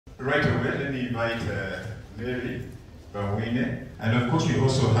right away, let me invite Mary Bawine. And of course, we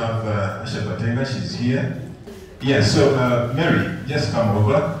also have Asha Batenga, she's here. Yeah, so Mary, just come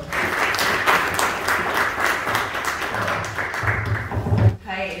over.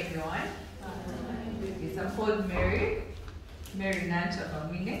 Hi everyone. Yes, I'm called Mary Nancha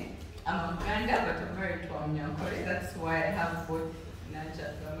Bawine. I'm Uganda, but I'm married to Amnyankore. That's why I have both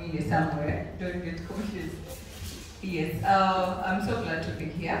Nancha Bawine somewhere. Don't get confused. Yes, I'm so glad to be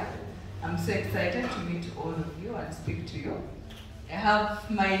here. I'm so excited to meet all of you and speak to you. I have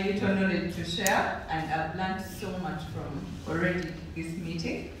my little knowledge to share, and I've learned so much from already this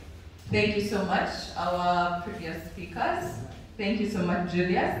meeting. Thank you so much, our previous speakers. Thank you so much,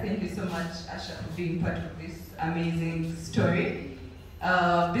 Julius. Thank you so much, Asha, for being part of this amazing story.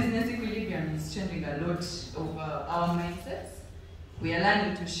 Business equilibrium is changing a lot over our mindsets. We are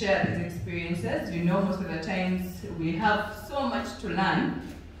learning to share these experiences. You know, most of the times we have so much to learn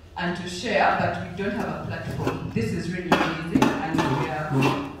and to share, but we don't have a platform. This is really amazing, and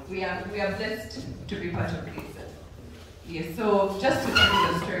we are blessed to be part of this. Yes, so just to tell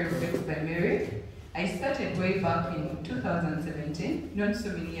you the story of Bakes by Mary, I started way back in 2017, not so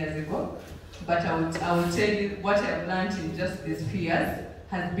many years ago, but I will tell you what I've learned in just these few years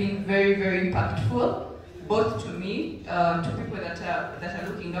has been very, very impactful, both to me, to people that are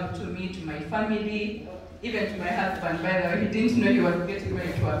looking up to me, to my family, even to my husband. By the way, he didn't know he was getting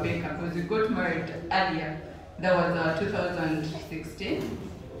married to a baker because we got married earlier. That was 2016.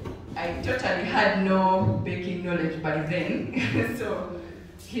 I totally had no baking knowledge by then, so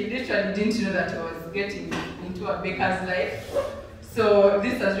he literally didn't know that I was getting into a baker's life. So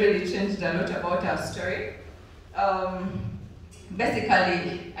this has really changed a lot about our story.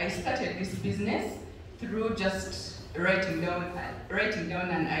 Basically, I started this business through just writing down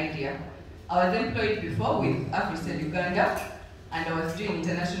an idea. I was employed before with AfriCell Uganda, and I was doing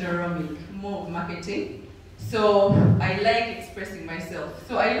international roaming, more of marketing. So I like expressing myself.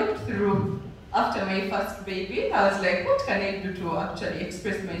 So I looked through, after my first baby, I was like, what can I do to actually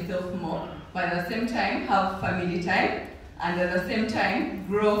express myself more, but at the same time have family time, and at the same time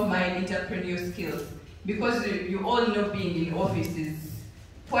grow my entrepreneurial skills? Because you all know being in office is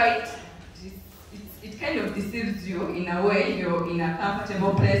quite, it kind of deceives you in a way. You're in a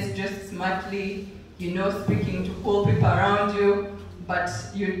comfortable place, dressed smartly, you know, speaking to cool people around you, but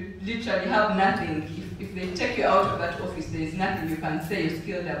you literally have nothing. If they take you out of that office, there is nothing you can say you're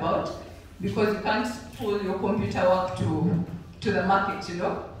skilled about, because you can't pull your computer work to the market, you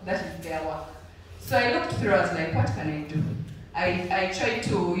know, that is their work. So I looked through, I was like, what can I do? I tried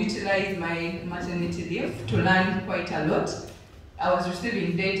to utilize my maternity leave to learn quite a lot. I was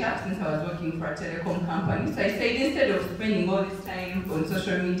receiving data since I was working for a telecom company. So I said, instead of spending all this time on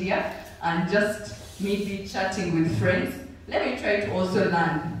social media and just maybe chatting with friends, let me try to also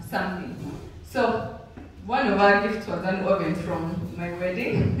learn something. So one of our gifts was an oven from my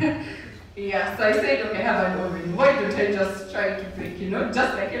wedding. Yeah, so I said, okay, I have an oven. Why don't I just try to bake, you know,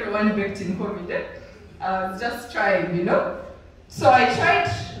 just like everyone baked in COVID. I was just trying, you know. So I tried,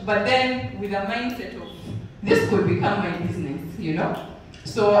 but then with a mindset of, this could become my business, you know.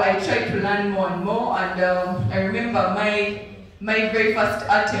 So I tried to learn more and more, and I remember my very first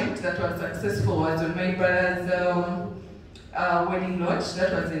attempt that was successful was on my brother's wedding launch.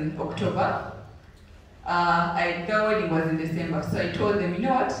 That was in October. The wedding was in December, so I told them, you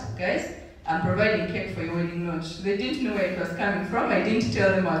know what, guys, I'm providing cake for your wedding launch. They didn't know where it was coming from. I didn't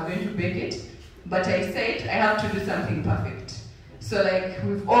tell them I was going to bake it, but I said I have to do something perfect. So like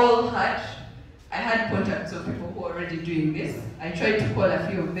we've all had, I had contacts of people who are already doing this. I tried to call a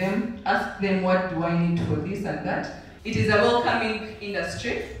few of them, ask them what do I need for this and that. It is a welcoming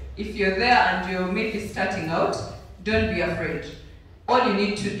industry. If you're there and you're maybe starting out, don't be afraid. All you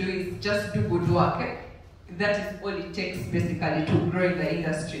need to do is just do good work. That is all it takes basically to grow in the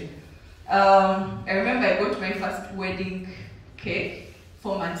industry. I remember I got my first wedding cake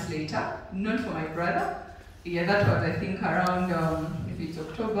 4 months later, not for my brother. Yeah, that was I think around, if it's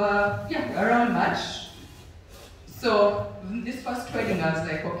October, yeah, around March. So this first wedding I was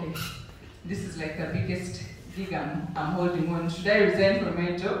like, okay, this is like the biggest gig I'm holding on. Should I resign from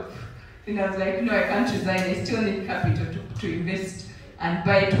my job? And I was like, no, I can't resign. I still need capital to invest and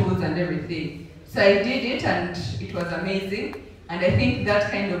buy tools and everything. So I did it, and it was amazing. And I think that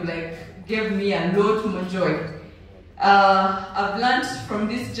kind of like gave me a lot more joy. I've learned from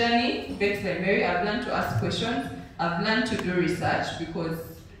this journey, Bakes by Mary, I've learned to ask questions. I've learned to do research because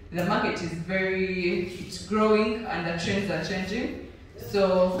the market is it's growing and the trends are changing.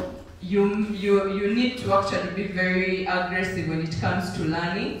 So you need to actually be very aggressive when it comes to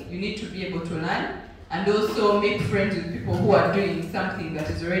learning. You need to be able to learn and also make friends with people who are doing something that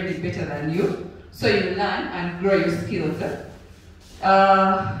is already better than you, so you learn and grow your skills.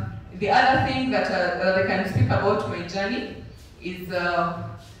 The other thing that I can speak about my journey is I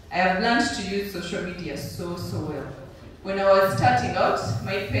have learned to use social media so well. When I was starting out,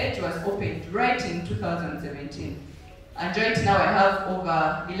 my page was opened right in 2017. And right now I have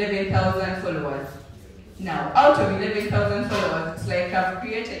over 11,000 followers. Now, out of 11,000 followers, it's like I've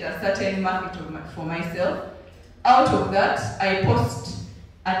created a certain market for myself. Out of that, I post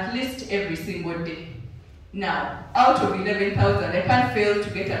at least every single day. Now, out of 11,000, I can't fail to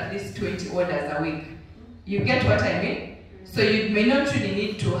get at least 20 orders a week. You get what I mean? So you may not really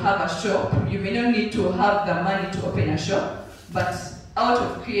need to have a shop, you may not need to have the money to open a shop, but out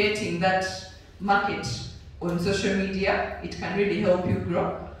of creating that market on social media, it can really help you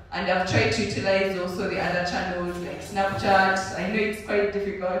grow. And I've tried to utilize also the other channels like Snapchat. I know it's quite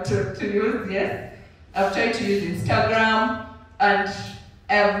difficult to use, yes. I've tried to use Instagram, and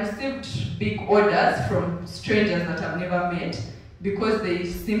I have received big orders from strangers that I've never met because they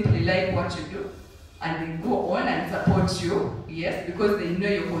simply like what you do. And they go on and support you, yes, because they know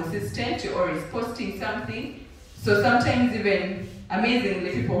you're consistent, you're always posting something. So sometimes even, amazingly,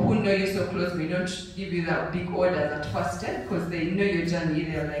 people who know you so close may not give you that big orders at first, because they know your journey.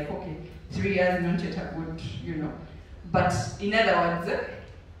 They're like, okay, 3 years, not yet a good, you know. But in other words,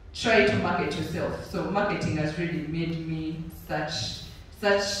 try to market yourself. So marketing has really made me such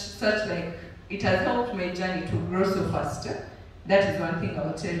like, it has helped my journey to grow so fast. That is one thing I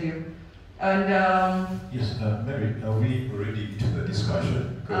will tell you. And yes, Mary, are we already into the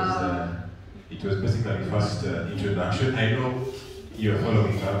discussion? Because it was basically first introduction. I know you're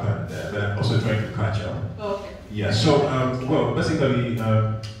following up, and but I'm also trying to catch up. Okay. Yeah. So, well, basically,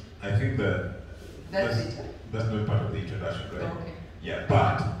 I think that's not part of the introduction, right? Okay. Yeah,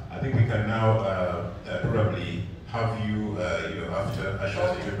 but I think we can now probably have you, after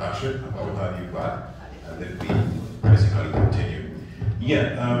Asha's introduction, I will have you back, and then we basically continue.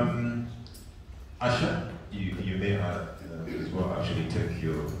 Yeah. Asha, you may as well actually take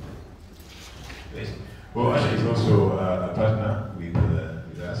your place. Well, Asha is also a partner with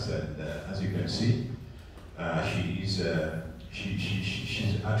us, and as you can see, she's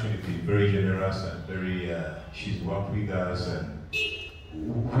actually been very generous and very. She's worked with us, and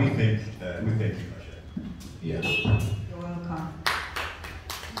we thank you, Asha. Yeah. You're welcome.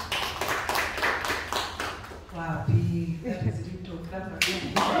 Wow, that is little clever.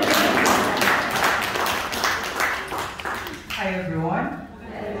 Hi everyone.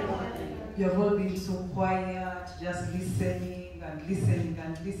 You have all been so quiet, just listening and listening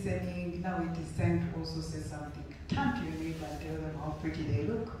and listening. Now it is time to also say something. Turn to your neighbor and tell them how pretty they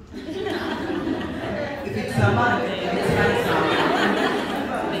look. If it's a man, it's handsome.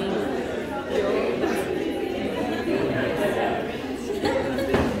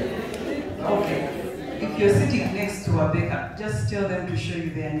 Okay. If you're sitting next to a baker, just tell them to show you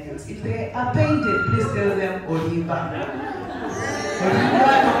their nails. If they are painted, please tell them Oliva.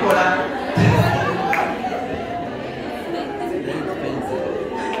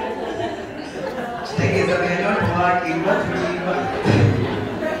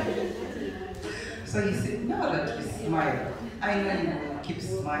 So you see, now that you smile, I know you will keep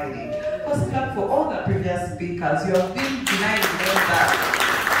smiling. First clap for all the previous speakers. You have been denied that.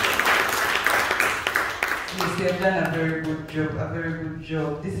 Yes, you have done a very good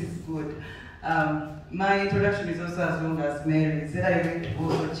job, This is good. My introduction is also as long as Mary's. Then I went to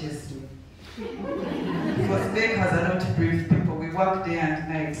also chase me. Because bakers are not brief people. We work day and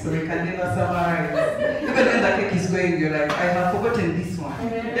night, so we can never summarize. Even when the cake is going, you're like, I have forgotten this one.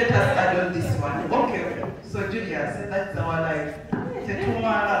 Let us add on this one. Okay. So Julia said, that's our life.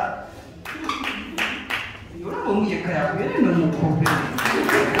 Tetumala. You're not only a crab, you don't know no problem.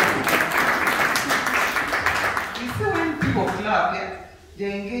 You see when people clap, yeah?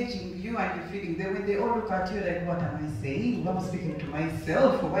 They're engaging you and you're feeling. Then when they all look at you like, what am I saying? I'm speaking to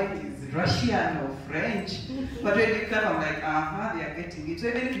myself. Why it is Russian or French? But when you clap, I'm like, they are getting it. So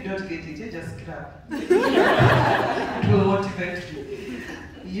even if you don't get it, you just clap. It will motivate you.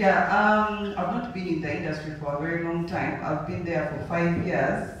 Yeah, I've not been in the industry for a very long time. I've been there for 5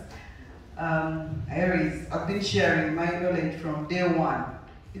 years. I've been sharing my knowledge from day one.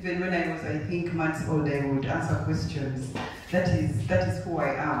 Even when I was, I think, months old, I would answer questions. That is who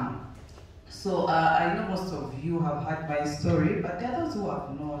I am. So I know most of you have heard my story, but there are those who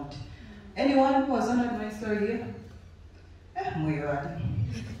have not. Anyone who has not heard my story here?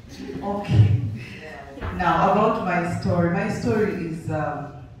 Okay. Now about my story. My story is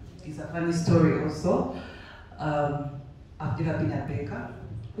a funny story also. I've never been a baker.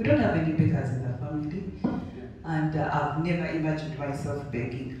 We don't have any bakers in the family, and I've never imagined myself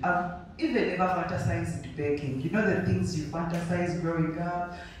baking. I've even never fantasized baking. You know the things you fantasize growing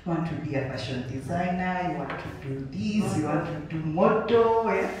up? You want to be a fashion designer, you want to do this, you want to do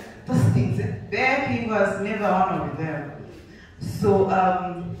moto, yeah? Those things. Baking was never one of them. So,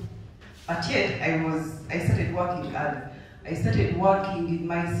 but yet I started working early. I started working in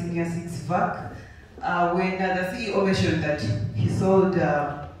my senior 6 vac when the CEO mentioned that he sold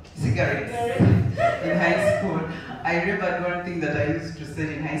cigarettes in high school. I remembered one thing that I used to sell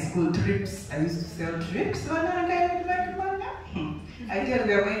in high school, trips. I used to sell trips. One and I would like, I tell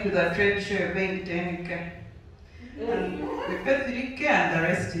we are going to the trade show, paying 10K. And we paid 3K and the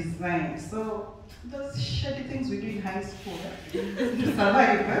rest is mine. So those shady things we do in high school to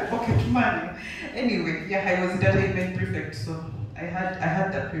survive, pocket money. Anyway, yeah, I was entertainment prefect, so I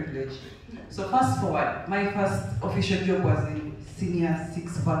had that privilege. So fast forward, my first official job was in senior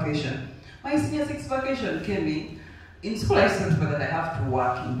 6 vacation. My senior 6 vacation came in school. I thought that I have to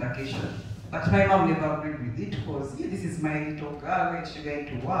work in vacation, but my mom never agreed with it because yeah, this is my little girl, where she's going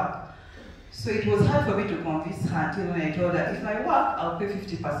to work. So it was hard for me to convince her until when I told her, if I work, I'll pay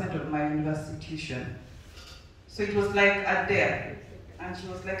 50% of my university tuition. So it was like a dare. And she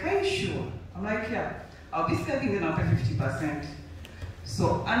was like, are you sure? I'm like, yeah, I'll be saving and I'll pay 50%.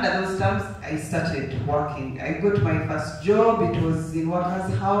 So under those terms, I started working. I got my first job. It was in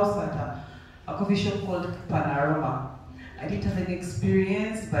workers' house at a coffee shop called Panorama. I didn't have any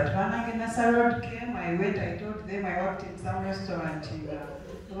experience, but when Nasa Road came, I went, I told them I worked in some restaurant in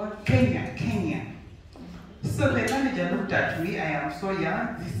Kenya. So the manager looked at me, I am so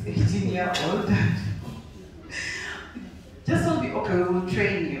young, this 18-year-old. Just told me, okay, we will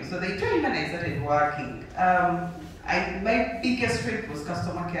train you. So they trained me and I started working. My biggest strength was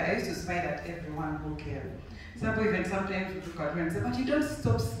customer care. I used to smile at everyone who came. Some even sometimes would look at me and say, but you don't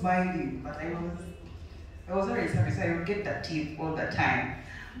stop smiling. But I was very happy, so I would get that tip all the time.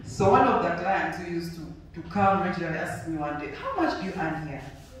 So one of the clients who used to come regularly asked me one day, how much do you earn here?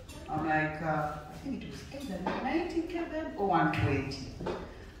 I'm like, I think it was either 90K then or 120.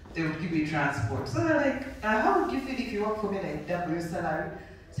 They would give me transport. So they're like, how would you feel if you work for me like double your salary?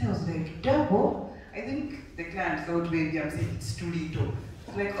 So I was like, double? I think the client thought maybe I'm saying it's too little.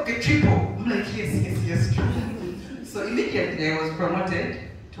 It's like, okay, triple. I'm like, yes, triple. So immediately I was promoted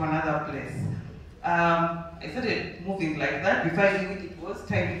to another place. I started moving like that. Before I knew it was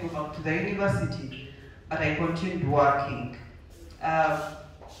time to go back to the university. But I continued working.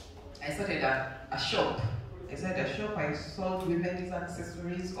 I started a shop. I sold women's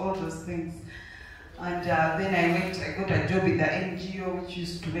accessories, all those things. And then I got a job in the NGO, which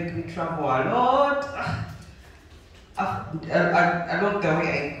used to make me travel a lot. Along the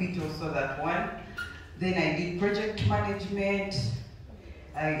way, I quit also that one. Then I did project management.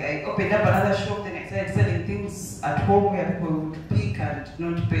 I opened up another shop, then I started selling things at home where people would pick and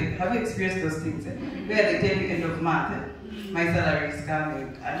not pay. Have you experienced those things? Where they tell you end of month, my salary is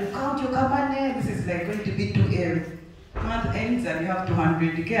coming. And you count your money, this is like going to be 2M. Month ends and you have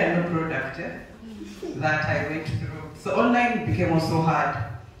 200K and no product. That I went through. So online became also hard.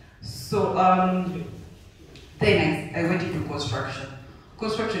 So then I went into construction.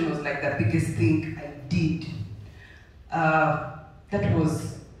 Construction was like the biggest thing I did. That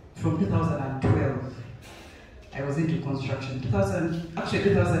was from 2012. I was into construction.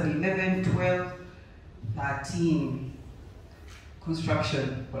 2011, 12, 13,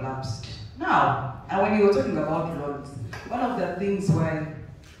 construction collapsed. Now, and when you were talking about loans, one of the things where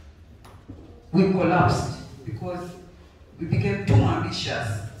we collapsed because we became too ambitious.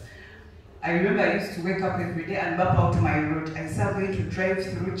 I remember I used to wake up every day and map out my route. I started to drive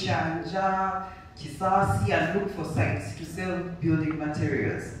through Chanja, Kisasi, and look for sites to sell building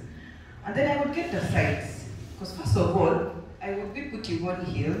materials. And then I would get the sites, because first of all, I would be putting on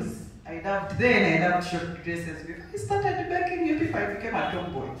heels. I loved short dresses. Before I started baking, maybe I became a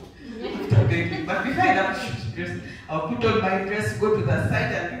tomboy. After baking, but before I loved short dresses, I would put on my dress, go to the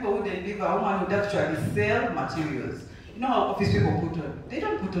site, and people wouldn't leave. A woman would actually sell materials. You know how office people put on? They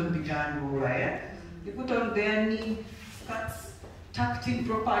don't put on bigandu, right? They put on their knee skirts, tucked in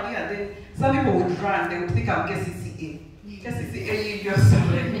properly, and then some people would run. They would think I'm KCCA. KCCA, you're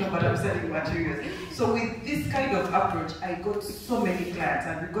selling, but I'm selling materials. So with this kind of approach, I got so many clients,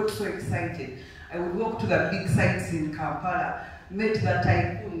 and we got so excited. I would walk to the big sites in Kampala, met the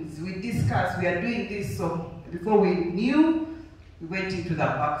tycoons, we discussed, we are doing this. So before we knew, we went into the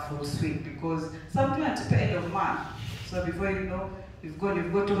back full swing because some clients pay end of month. So before you know, you've got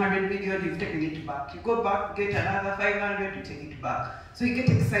 200 million, you've taken it back. You go back, get another 500, you take it back. So you get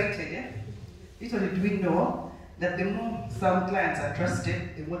excited, yeah? Little did we know that the more some clients are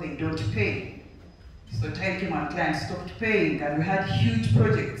trusted, the more they don't pay. So time came and clients stopped paying, and we had huge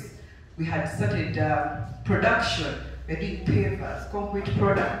projects. We had started production, we did pavers, concrete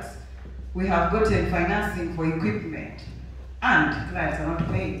products. We have gotten financing for equipment, and clients are not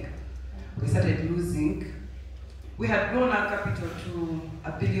paying. We started losing. We had grown our capital to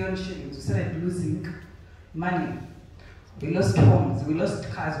R1 billion. We started losing money. We lost homes, we lost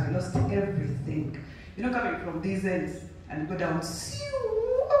cars, we lost everything. You know, coming from these ends and go down,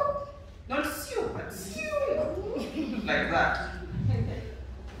 not but like that.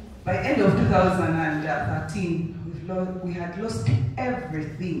 By end of 2013, we had lost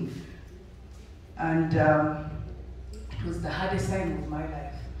everything. And it was the hardest time of my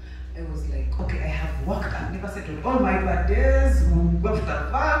life. I was like, okay, I have worked, I've never settled all my bad days, who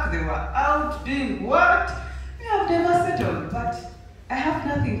after work, they were out doing what? I've never settled, but I have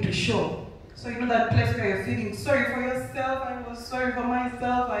nothing to show. So you know that place where you're feeling sorry for yourself, I was sorry for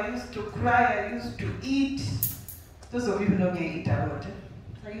myself, I used to cry, I used to eat. Those of you who know me, I eat a lot.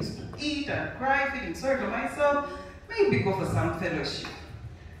 I used to eat and cry, feeling sorry for myself, maybe go for some fellowship.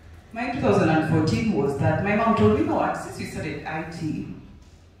 My 2014 was that my mom told me, you know what, since you studied IT,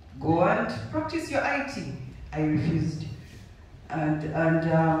 go and practice your IT. I refused.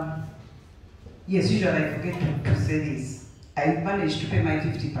 Yes, usually I forget to say this. I managed to pay my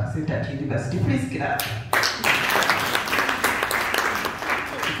 50% at university. Please get up.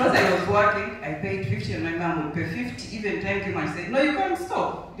 Because I was working, I paid 50 and my mom would pay 50. Even time came and said, no, you can't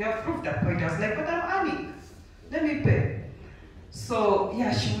stop. You have proved that point. I was like, but I'm earning. Let me pay. So,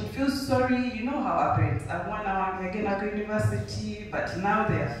 yeah, she would feel sorry. You know how our parents are one hour again at university, but now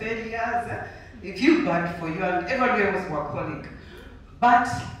they are failures. They feel bad for you, and everybody was workaholic. But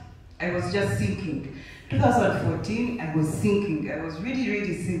I was just sinking. 2014, I was sinking. I was really,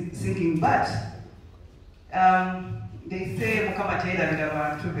 really sinking. But they say,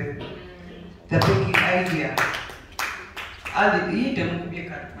 the baking idea.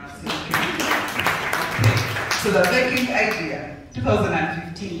 So the baking idea,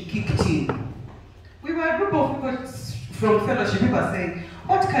 2015, kicked in. We were a group of people from fellowship. People were saying,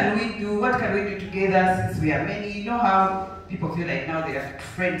 what can we do? What can we do together since we are many? You know how people feel like now they are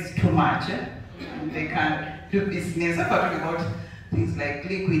friends too much, and they can do business. I'm talking about things like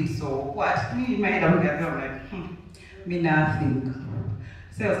liquids or what. Me in my head, I'm like, me nothing.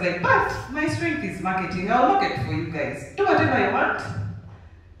 So I was like, but my strength is marketing. I'll market for you guys. Do whatever you want.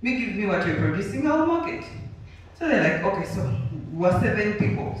 Me give me what you're producing, I'll market. So they're like, okay, so we're 7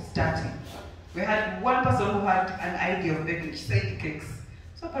 people starting. We had one person who had an idea of baking. She said cakes.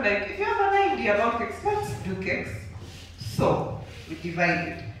 So we're like, if you have an idea about cakes, let's do cakes. So we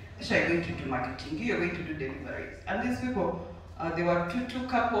divided. Actually, I'm going to do marketing. You're going to do deliveries. And these people, there were two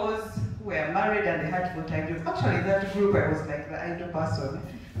couples who were married and they had full-time jobs. Actually, that group, I was like the idle person.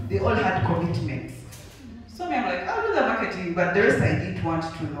 They all had commitments. So I'm like, I'll do the marketing, but the rest I didn't want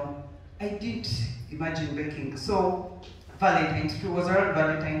to know. I didn't imagine baking. So Valentine's, it was around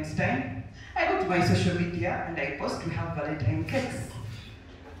Valentine's time. I go to my social media and I post, we have Valentine cakes.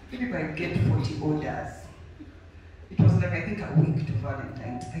 Maybe I get 40 orders. It was like, I think a week to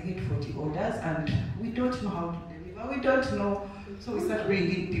Valentine's. I get 40 orders and we don't know how to deliver. We don't know. So we start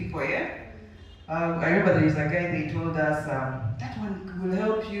bringing people, yeah? I remember there is a guy, they told us, that one will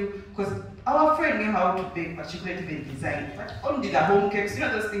help you, because our friend knew how to bake, but she couldn't even design. But only the home cakes, you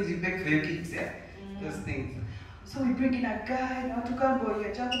know those things you bake for your kids, yeah? Those things. So we bring in a guy, now to come boy,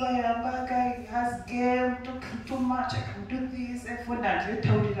 he has game, too much, I can do this, Fondant, you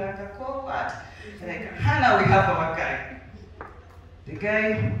told it like a what? Like, now we have our guy. The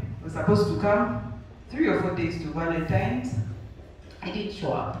guy was supposed to come 3 or 4 days to Valentine's. He didn't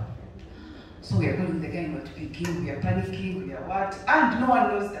show up. So we are calling the guy not picking, we are panicking, we are what? And no one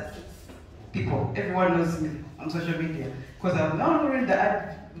knows that people, everyone knows me on social media. Because I'm now reading the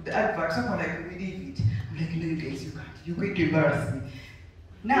advert, so I'm like, we leave it. I'm like, no, you guys, you can't. You're going to embarrass me.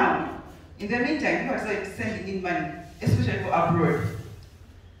 Now, in the meantime, people started sending in money, especially for abroad.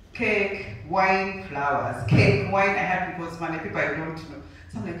 Cake, wine, flowers. Cake, wine, I had people's money, people I don't know.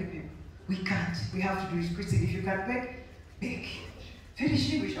 So I'm like, people, we can't. We have to do it. Christine, if you can bake, bake.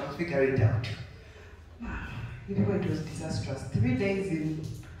 Finishing, we shall figure it out. People, it was disastrous. 3 days in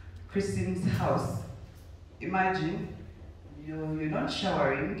Christine's house. Imagine, you're not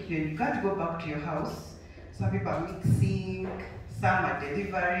showering, you can't go back to your house. Some people are mixing, some are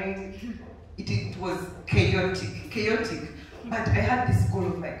delivering. It was chaotic. But I had this goal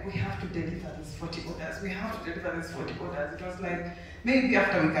of like, we have to deliver these 40 orders. We have to deliver these 40 orders. It was like, maybe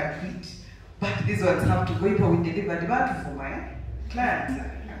after we can quit. But these ones have to go, but we deliver the battle for my clients.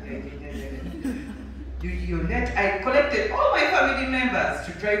 You let, I collected all my family members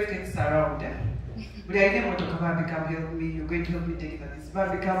to drive cakes around. But I didn't want to come and come help me, you're going to help me deliver this.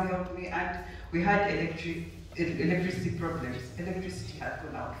 Baby, come help me. And we had electricity problems. Electricity had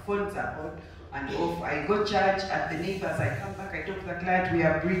gone out, phones are on and off. I got charged at the neighbors, I come back, I talk to the client, we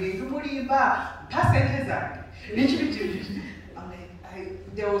are bringing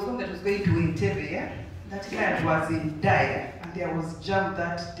there was one that was going to Entebbe, yeah? That client was in dire, and there was jam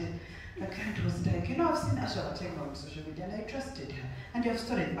that day. The client was like, you know, I've seen Asha Bateng on social media and I trusted her, and you have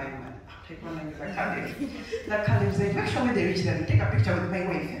stolen my money. I'm like, one line is like, Caleb was like, make sure when they reach there, take a picture with my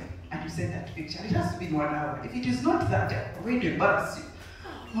wife, yeah? And you send that picture. It has to be in 1 hour. If it is not that, I'm going to embarrass you.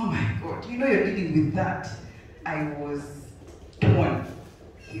 Oh my God, you know you're dealing with that. I was torn.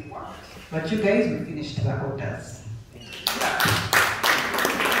 It worked. But you guys, we finished the orders.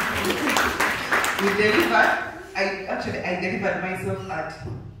 We delivered, I delivered myself at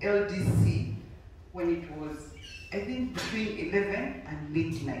LDC when it was, I think, between 11 and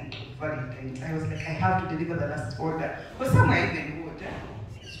midnight of Valentine's. I was like, I have to deliver the last order. But somewhere even water,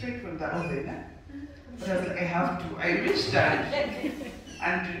 straight from the oven. But I was like, I have to. I reached out,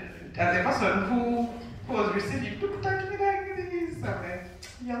 and the person who was receiving took 30 minutes. I'm like,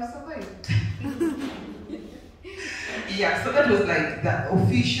 you have survived. Yeah, so that was like the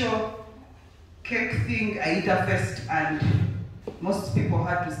official cake thing, Aida Fest, and most people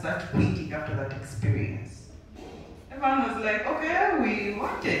had to start quitting after that experience. Everyone was like, okay, we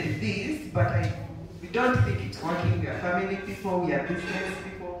wanted this, but we don't think it's working. We are family people, we are business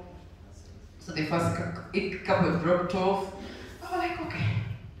people. So the first couple dropped off. I was like, okay,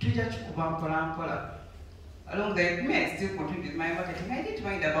 along the way, I still continued with my marketing. I didn't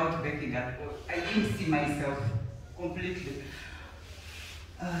mind about baking at all. I didn't see myself completely.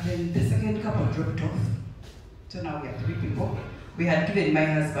 Then the second couple dropped off. So now we are 3 people. We had given my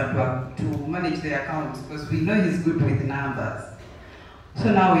husband work to manage the accounts because we know he's good with numbers.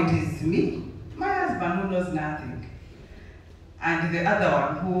 So now it is me, my husband who knows nothing, and the other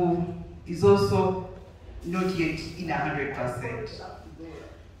one who is also not yet in 100%.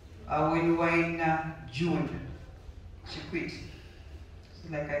 When we were in June, she quit.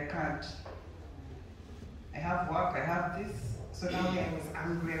 She's like, I can't. I have work, I have this. So now I was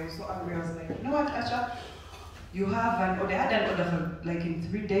angry, I was so angry. I was like, you know what, Asha? You have an order. I had an order for like in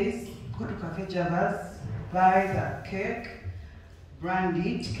 3 days. Go to Cafe Java's, buy the cake, brand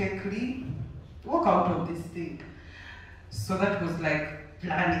it, Cakely, walk out of this thing. So that was like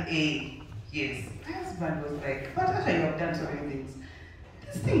plan A. Yes. My husband was like, but Asha, you have done so many things.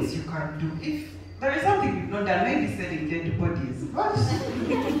 These things you can't do. If there is something you've not done, maybe selling dead bodies. But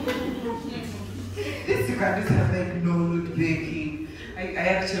this you can do. So I was like, no, not baking. I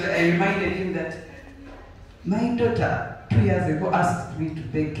reminded him that my daughter 2 years ago asked me to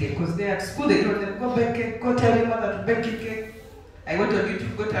bake cake because they at school they told them, go bake cake, go tell your mother to bake cake. I went on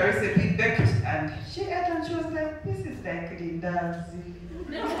YouTube, got a recipe, baked, and she ate and she was like, this is like Mandanzi.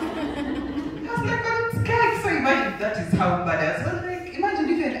 I was like, but it's cake, so imagine that is how bad. I was like, imagine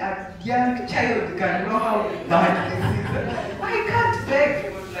even a young child can know how bad this is. I can't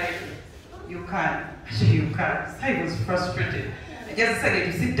bake. He was like, you can. Actually, you can. So I was frustrated. I just decided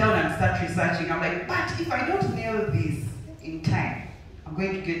to sit down and start researching. I'm like, but if I don't nail this in time, I'm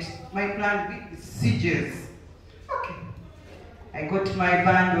going to get my plan with CJs. Okay. I got my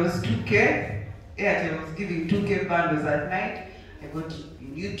bundles, 2K. Airtel was giving 2K bundles at night. I got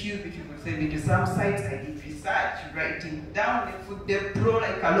in YouTube, if you could send me to some sites, I did research, writing down the food, the pro,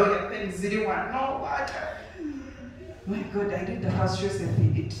 like a lawyer, pen 01, no water. My God, I did the first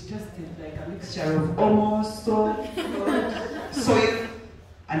recipe. It tasted like a mixture of almost salt, soy,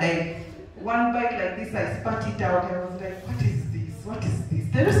 and one bite like this, I spat it out. I was like, what is this? What is this?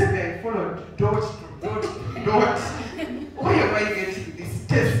 The recipe I followed, dot to dot to dot. Why am I getting this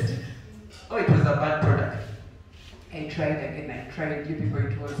taste? Oh, it was a bad product. I tried again, I tried. You people,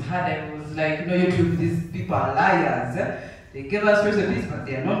 it was hard. I was like, no, YouTube, these people are liars. They gave us recipes, but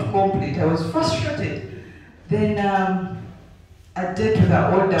they are not complete. I was frustrated. Then a day to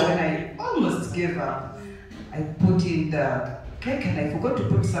the order when I almost gave up, I put in the cake and I forgot to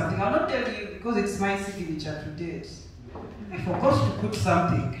put something. I'll not tell you because it's my signature to date. I forgot to put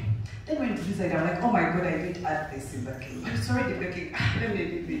something. Then when to decide, I'm like, oh my God, I did add this in the cake. But it's already baking. Let me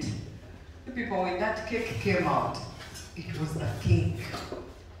leave it. The people, when that cake came out, it was the cake.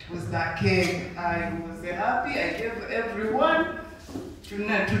 It was the cake. I was happy. I gave everyone.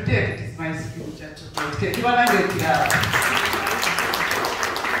 Today, it is my signature chocolate cake. Even I get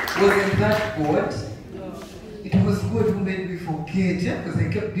wasn't that good? It was good who made me forget, yeah? Because I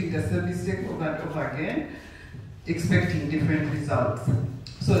kept doing the same mistake over and over again, expecting different results.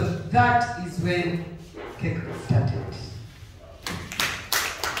 So that is when cake started.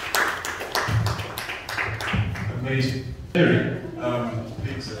 Amazing. Mary,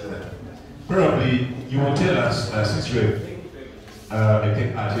 please, probably you will tell us, since you're a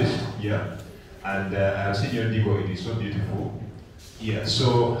cake artist, yeah, and I've seen your Indigo, it is so beautiful. Yeah,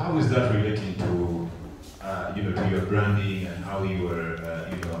 so how is that relating to, to your branding and how you were,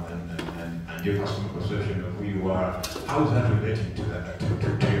 and your customer perception of who you are? How is that relating to that,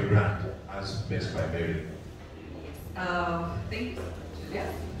 to your brand as Best by Mary? Thank you, Julia.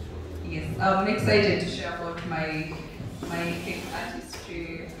 Yes, I'm excited to share about my cake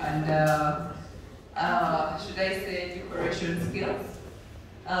artistry and should I say decoration skills.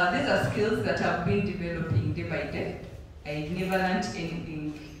 These are skills that I've been developing day by day. I never learned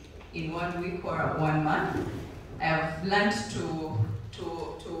anything in 1 week or 1 month. I've learned to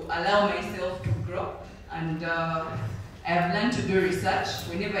allow myself to grow, and I've learned to do research.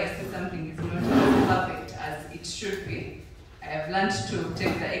 Whenever I see something is not as perfect as it should be, I've learned to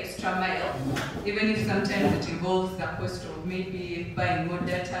take the extra mile, even if sometimes it involves the cost of maybe buying more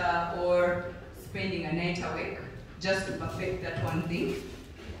data or spending a night awake just to perfect that one thing.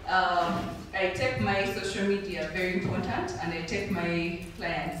 I take my social media very important, and I take my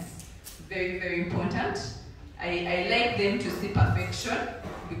clients very, very important. I like them to see perfection,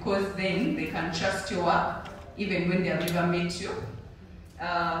 because then they can trust your work even when they have never met you.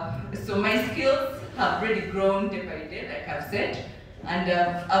 So my skills have really grown day by day, like I've said, and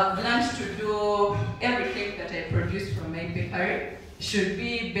I've learned to do every cake that I produce from my bakery should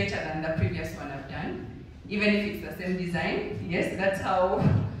be better than the previous one I've done, even if it's the same design. Yes, that's how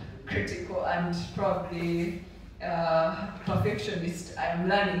critical and probably perfectionist I am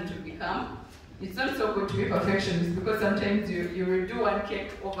learning to become. It's not so good to be perfectionist, because sometimes you will do one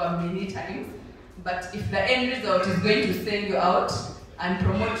cake over many times, but if the end result is going to send you out and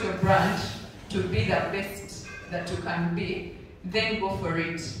promote your brand to be the best that you can be, then go for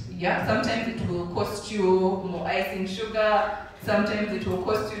it. Yeah, sometimes it will cost you more icing sugar, sometimes it will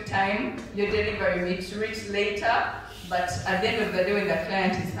cost you time, your delivery may reach later, but at the end of the day, when the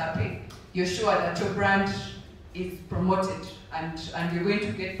client is happy, you're sure that your brand is promoted and you're going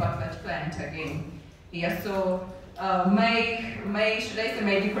to get back that client again. Yeah, so my should I say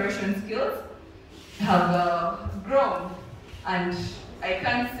my decoration skills have grown, and I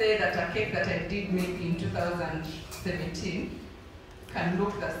can't say that a cake that I did maybe in 2017 can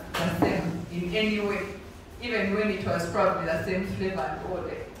look the same in any way, even when it was probably the same flavor and all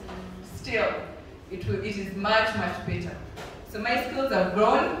that. Still, it is much, much better. So my skills have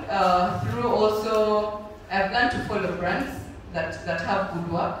grown through also, I've learned to follow brands that have good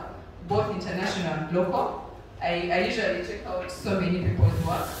work, both international and local. I usually check out so many people's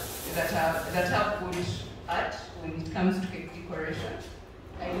work that have good art when it comes to cake decoration.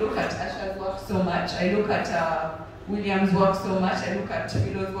 I look at Asha's work so much, I look at William's work so much, I look at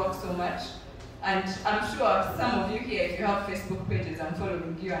Willow's work so much. And I'm sure some of you here, if you have Facebook pages, I'm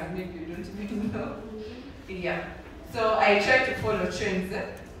following you and maybe you don't even know. Yeah. So I try to follow trends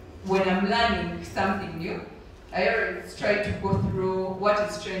when I'm learning something new. I always try to go through what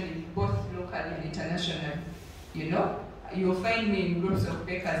is trending, both local and international. You know, you'll find me in groups of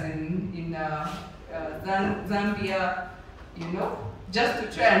bakers in Zambia, you know, just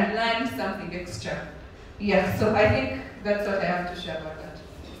to try and learn something extra. Yeah, so I think that's what I have to share about that.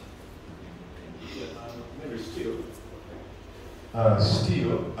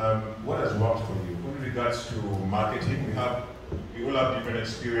 Still, what has worked for you in regards to marketing? We all have different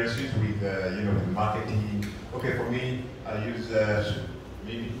experiences with with marketing. Okay, for me, I use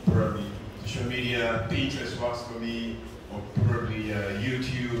maybe probably social media. Pinterest works for me, or probably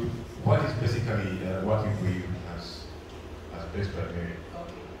YouTube. What is basically working for you as Best by Mary?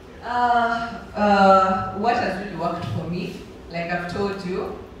 What has really worked for me, like I've told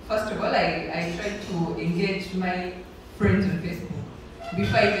you, first of all, I try to engage my friends on Facebook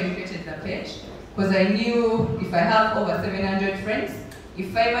before I even created the page, because I knew if I have over 700 friends, if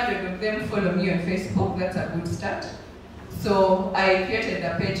 500 of them follow me on Facebook, that's a good start. So I created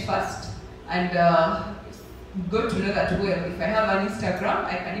the page first, and good to know that, well, if I have an Instagram,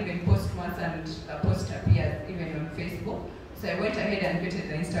 I can even post once and the post appears even on Facebook. So I went ahead and created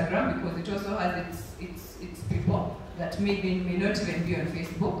the Instagram because it also has its people that may not even be on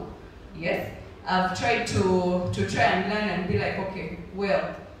Facebook. Yes. I've tried to try and learn and be like, okay,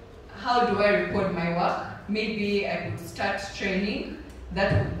 well, how do I record my work? Maybe I could start training.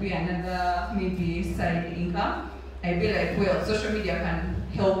 That would be another maybe side income. I'd be like, well, social media can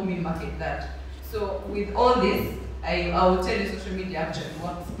help me market that. So with all this, I will tell you social media actually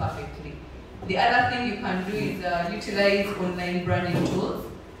works perfectly. The other thing you can do is utilize online branding tools.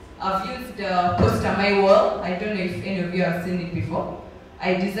 I've used Poster My Wall. I don't know if any of you have seen it before.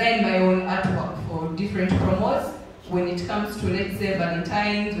 I design my own artwork for different promos. When it comes to, let's say,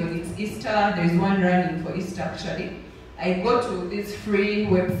 Valentine's, when it's Easter, there's one running for Easter actually. I go to these free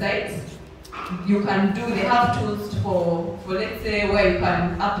websites. You can do, they have tools for let's say, where you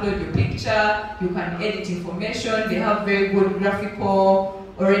can upload your picture, you can edit information. They have very good graphical,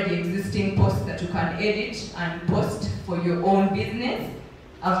 already existing posts that you can edit and post for your own business.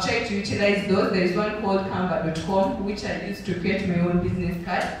 I've tried to utilize those. There is one called canva.com, which I use to create my own business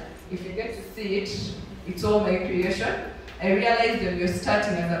card. If you get to see it, it's all my creation. I realized when you're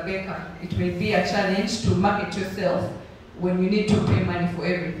starting as a baker, it may be a challenge to market yourself when you need to pay money for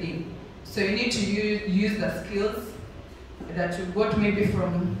everything. So you need to use the skills that you got maybe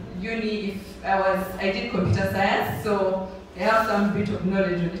from uni. If I did computer science, so I have some bit of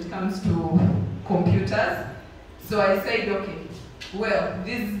knowledge when it comes to computers. So I said, okay, well,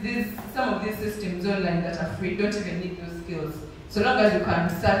 some of these systems online that are free don't even need those skills. So long as you can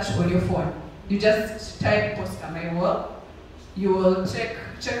search on your phone, you just type Poster My Wall. You will check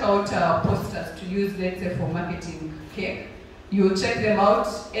out posters to use, let's say, for marketing cake. You will check them out,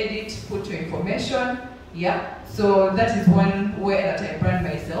 edit, put your information. Yeah. So that is one way that I brand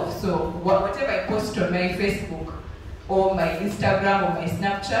myself. So whatever I post on my Facebook or my Instagram or my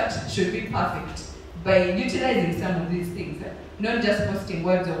Snapchat should be perfect by utilizing some of these things. Not just posting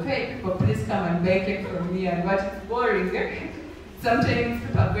words of, hey, people, please come and buy cake from me, and what is boring. Sometimes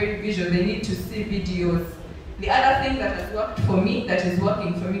people are very visual, they need to see videos. The other thing that has worked for me, that is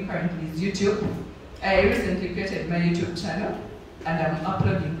working for me currently, is YouTube. I recently created my YouTube channel, and I'm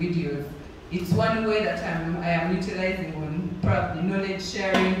uploading videos. It's one way that I am utilizing on probably knowledge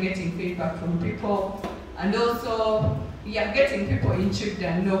sharing, getting feedback from people, and also, yeah, getting people intrigued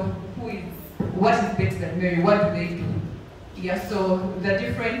and know what is better than Mary, what do they do. Yeah, so the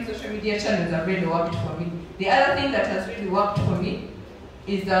different social media channels have really worked for me. The other thing that has really worked for me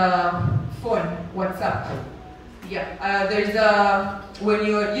is phone, WhatsApp. Yeah, when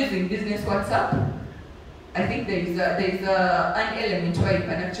you're using business WhatsApp, I think there is an element where you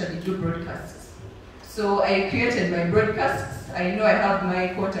can actually do broadcasts. So I created my broadcasts. I know I have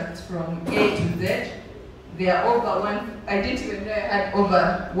my contacts from A to Z. There are over I didn't even know I had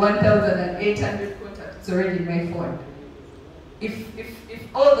over 1,800 contacts already in my phone. If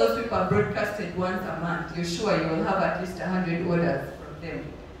all those people are broadcasted once a month, you're sure you will have at least 100 orders from them.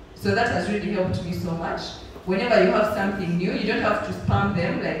 So that has really helped me so much. Whenever you have something new, you don't have to spam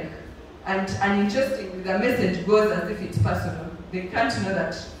them, and interestingly, the message goes as if it's personal. They can't know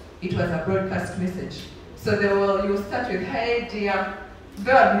that it was a broadcast message. So you will start with, hey dear,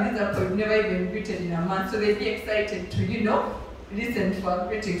 probably this apple never even greeted in a month, so they'd be excited to, listen for a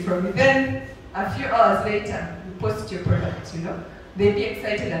greeting from you. Then a few hours later, you post your product, They'd be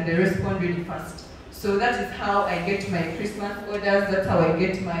excited and they respond really fast. So that is how I get my Christmas orders, that's how I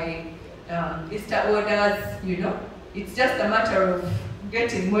get my Easter orders, It's just a matter of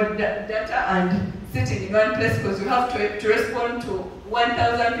getting more data and sitting in one place, because you have to respond to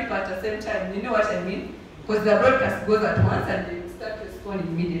 1,000 people at the same time. You know what I mean? Because the broadcast goes at once and they start responding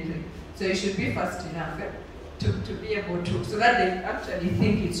immediately. So you should be fast enough to be able to, so that they actually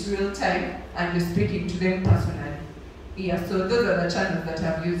think it's real time and you're speaking to them personally. Yeah, so those are the channels that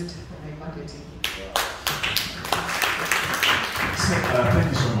I've used for my marketing. So, thank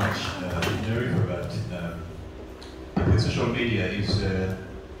you so much, Jerry, for that. The social media is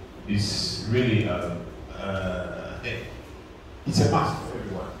really it's a must for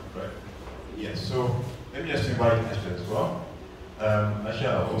everyone, right? Yes. So let me just invite Asha as well.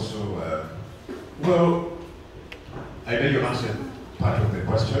 Asha also, well, I know you answered part of the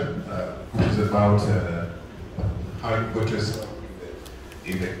question, which is about how you got yourself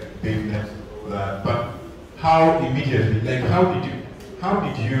in the business, but how immediately, how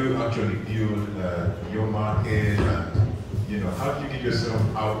did you actually build your market, and how did you get yourself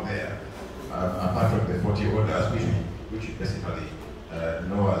out there, apart from the 40 orders, which you basically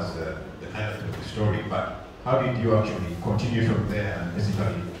know as the kind of story, but how did you actually continue from there and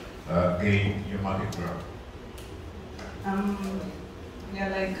basically gain your market growth?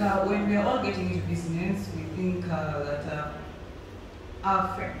 When we're all getting into business, we think that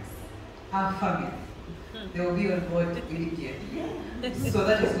our friends, our family, they will be on board immediately. So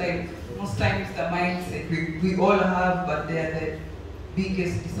that is most times the mindset we all have, but they're the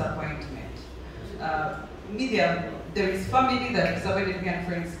biggest disappointment. There is family that disappointed me and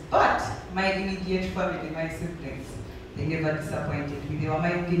friends, but my immediate family, my siblings, they never disappointed me. They were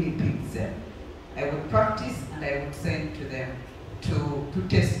my guinea pigs. I would practice and I would send to them to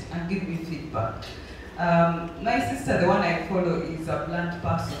test and give me feedback. My sister, the one I follow, is a blunt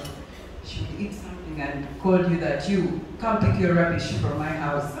person. she would eat something and call you that you come take your rubbish from my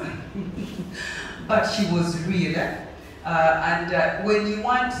house. But she was real. And when you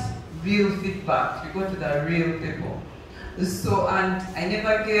want real feedback, you go to the real people. So, and I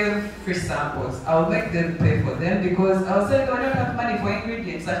never gave free samples. I'll make them pay for them because I was saying I don't have money for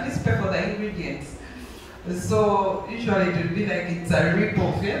ingredients, at least pay for the ingredients. So usually it would be like it's a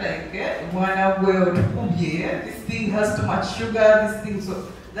rip-off, this thing has too much sugar, this thing. So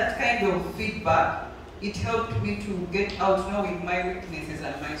that kind of feedback, it helped me to get out knowing my weaknesses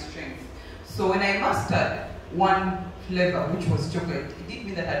and my strengths. So when I mastered one flavor, which was chocolate, it didn't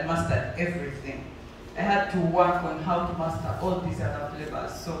mean that I mastered everything. I had to work on how to master all these other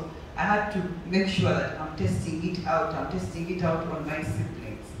flavors. So I had to make sure that I'm testing it out on my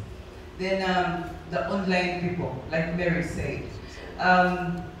siblings. Then the online people, like Mary said.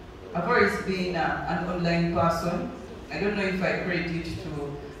 I've always been an online person. I don't know if I credit it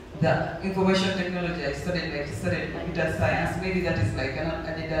to the information technology. I studied computer science. Maybe that is like an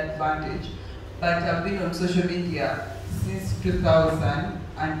added advantage. But I've been on social media since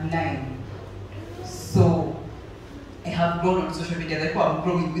 2009. So I have grown on social media. That's what I'm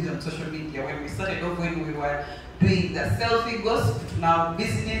growing with on social media. When we started off, when we were doing the selfie gossip, now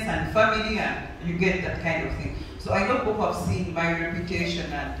business and family, and you get that kind of thing. So I know people have seen my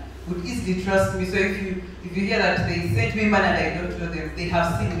reputation and would easily trust me. So if you hear that they sent me money and I don't know them, they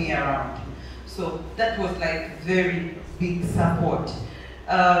have seen me around. So that was like very big support.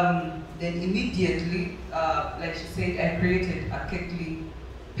 Then immediately, like she said, I created a Cakely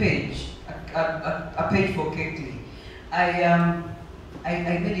page, a page for Cakely. I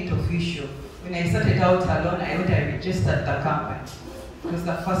made it official. When I started out alone, I registered the company. It was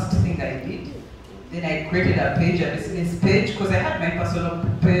the first thing I did. Then I created a page, a business page, because I had my personal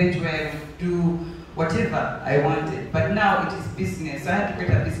page where I would do whatever I wanted. But now it is business. So I had to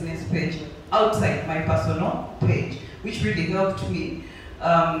create a business page outside my personal page, which really helped me.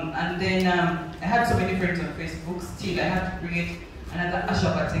 And then I had so many friends on Facebook. Still, I had to create another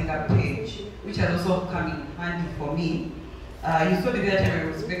Batenga page, which has also come in handy for me. You saw the other time I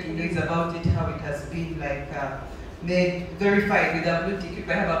was making noise about it, how it has been like made verified with a blue tick. If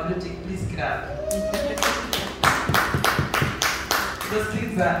I have a blue tick, please clap. Those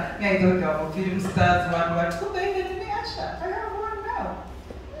things are, I thought they were film stars, what. So they didn't me Asha. I have one now.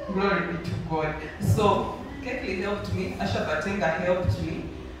 Glory be to God. So Cakely helped me, Batenga helped me,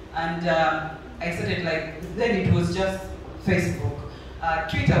 and I started like, then it was just Facebook.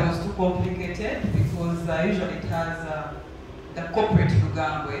 Twitter was too complicated because usually it has the corporate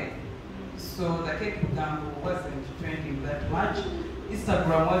Lugambwe. So the Cake Lugambwe wasn't trending that much.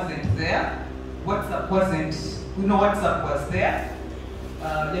 Instagram wasn't there. WhatsApp wasn't, WhatsApp was there.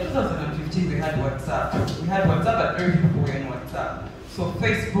 In 2015 we had WhatsApp. We had WhatsApp, but very few people were in WhatsApp. So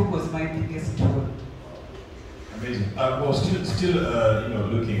Facebook was my biggest tool. Amazing. Well, still,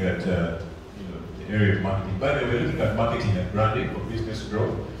 looking at the area of marketing. By the way, we're looking at marketing and branding for business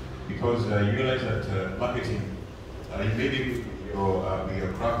growth, because you realize that marketing, maybe with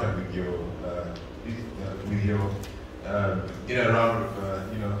your craft and with your get around,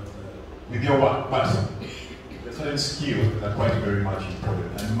 with your work, but certain skills that are quite very much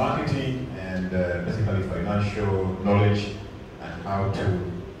important. And marketing and basically financial knowledge and how to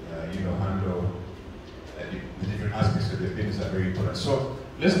handle the different aspects of the business are very important. So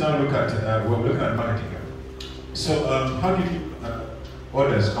let's now look at we're looking at marketing. So how do you keep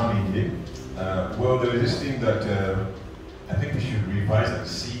orders coming in? Well, there is this thing that I think we should revise and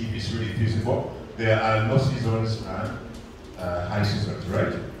see if it's really feasible. There are low seasons and high seasons,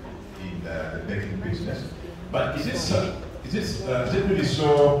 right, in the baking business. But is it really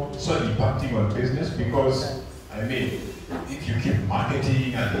so impacting on business? Because I mean, if you keep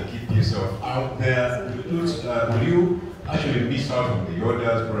marketing and you keep yourself out there, will you actually miss out on the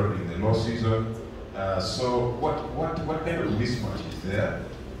orders probably in the low season? So what kind of mismatch is there?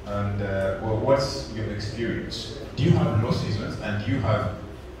 And what's your experience? Do you have low seasons and do you have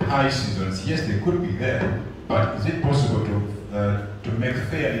high seasons? Yes, they could be there, but is it possible to make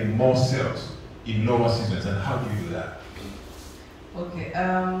fairly more sales in lower seasons, and how do you do that? Okay,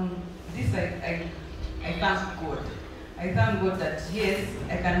 this I thank God. I thank God that yes,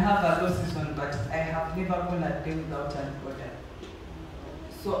 I can have a low season, but I have never gone a day without an order.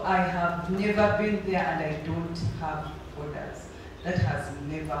 So I have never been there and I don't have orders. That has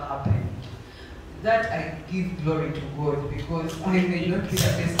never happened. That I give glory to God, because I may not be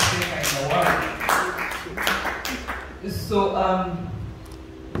the best baker in the world. So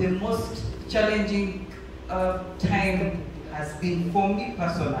the most challenging time has been for me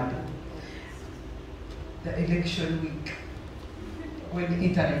personally, the election week. when the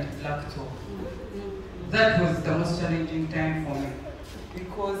internet blacked off. That was the most challenging time for me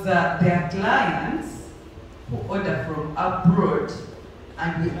because there are clients who order from abroad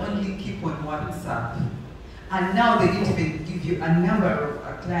and we only keep on WhatsApp. And now they didn't even give you a number of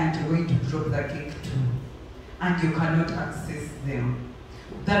a client you're going to drop the cake to, and you cannot access them.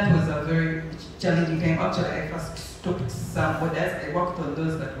 That was a very challenging time. Actually, I first stopped some orders. I worked on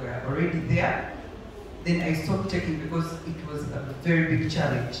those that were already there. Then I stopped taking because it was a very big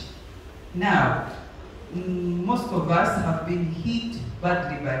challenge. Now, most of us have been hit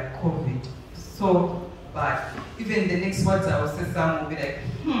badly by COVID. So bad. Even the next words I will say, some will be like,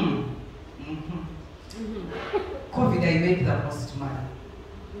 COVID, I made the most money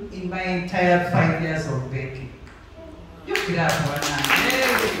in my entire 5 years of baking. You feel that one now.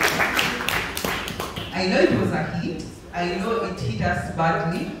 I know it was a hit. I know it hit us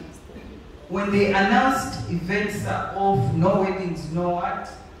badly. When they announced events are off, no weddings, no what,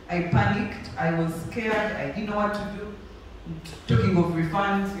 I panicked. I was scared. I didn't know what to do. Talking of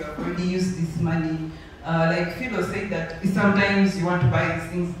refunds, you have already used this money. Like Philo said that sometimes you want to buy these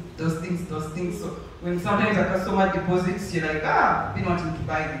things, those things. So when sometimes a customer deposits, you're like, I've been wanting to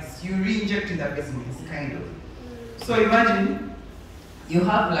buy this. You re-inject in the business, kind of. So imagine you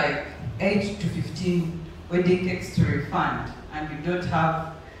have like 8 to 15 wedding cakes to refund, and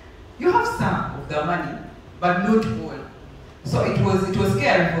you have some of the money, but not all. So it was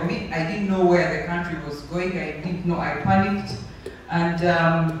scary for me. I didn't know where the country was going. I didn't know. I panicked, and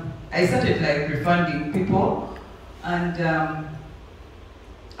I started like refunding people, and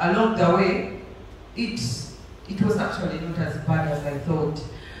along the way, it was actually not as bad as I thought.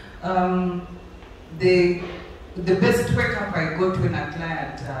 The best wake-up I got when a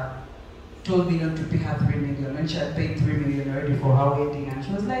client told me not to pay her 3 million, when she had paid 3 million already for her wedding, and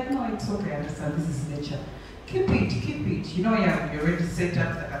she was like, no, it's okay, I understand, this is nature. Keep it. You know, you're already set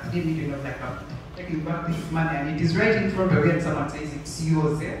up like a 3 million of like, I'm taking back this money, and it is right in front of you, and someone says it's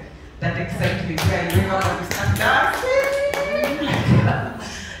yours. Yeah? That excites me. Where I wake up and we start dancing.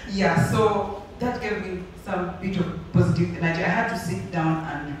 Yeah, so that gave me some bit of positive energy. I had to sit down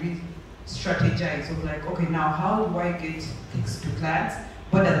and re-strategize of like, okay, now how do I get cakes to clients?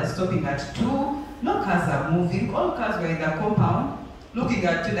 Borders are stopping at 2, no cars are moving, all cars were in the compound, looking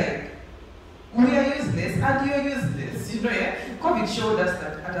at you like, we are useless and you're useless. You know, yeah? COVID showed us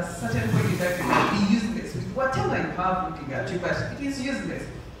that at a certain point in time, you can be useless with whatever you have looking at you, but it is useless.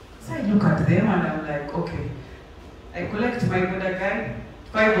 So I look at them and I'm like, okay. I collect my border guide,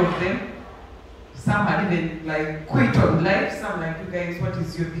 5 of them. Some had even like quit on life. Some like, you guys, what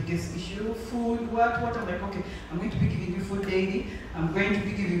is your biggest issue? Food, what? I'm like, okay, I'm going to be giving you food daily. I'm going to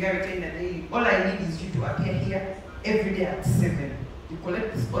be giving you everything daily. All I need is you to appear here every day at 7. You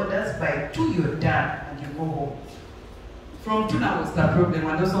collect these orders, by 2 you're done and you go home. From 2 now was the problem,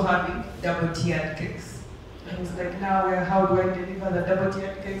 and also having double-tiered cakes. I was like, now how do I deliver the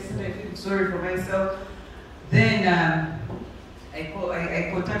double-tiered cakes? And I feel sorry for myself. Then I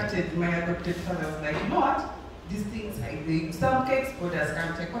contacted my adopted father. I was like, you know what? These things, some cakes orders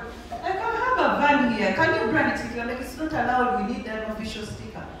can't take. But I can have a van here. Can you brand it? Like, it's not allowed. We need an official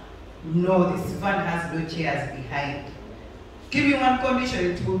sticker. No, this van has no chairs behind. Give me one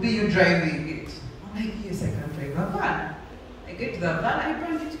condition, it will be you driving it. I'm like, yes, I can drive a van. I get to the van, I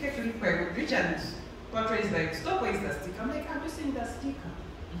brand it carefully for a rich, and Patra is like, stop, where's the sticker? I'm like, I'm just in the sticker.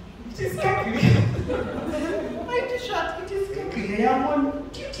 It is Kekli. My t-shirt, it is Kekli. I am on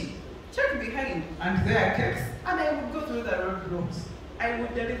duty. Check behind, and there are cakes. And I would go through the roadblocks. I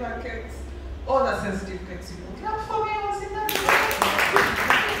would deliver cakes. All the sensitive cakes you would clap for me. I was in that.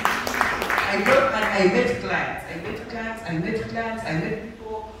 I met clients. I met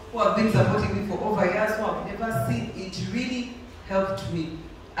people who have been supporting me for over years, who I've never seen. It really helped me.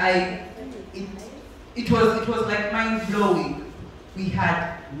 It was like mind blowing. We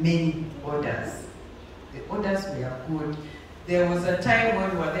had many orders. The orders were good. There was a time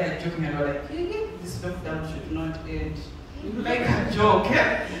when we were there joking and we were like, this lockdown should not end. Like a joke.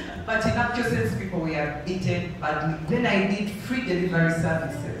 But in actual sense, people were beaten badly. Then I did free delivery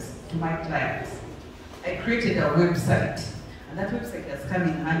services to my clients. I created a website, and that website has come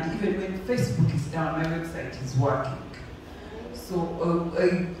in handy. Even when Facebook is down, my website is working. So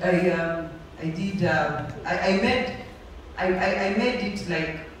I made it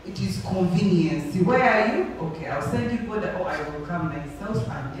like it is convenience. Where are you? Okay, I'll send you order, or I will come myself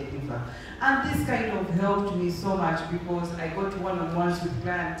and deliver. And this kind of helped me so much because I got one-on-ones with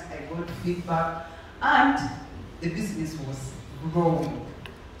clients, I got feedback, and the business was growing.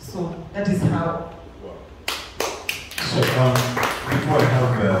 So that is how. So before I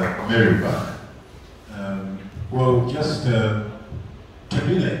have Mary back, well, just to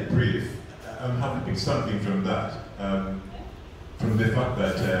be like brief, I'm happy to pick something from that. From the fact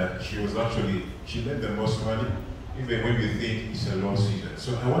that she made the most money, even when we think it's a low season.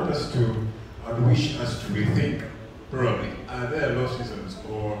 So I wish us to rethink, probably, are there low seasons,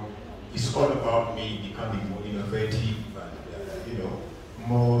 or it's all about me becoming more innovative and,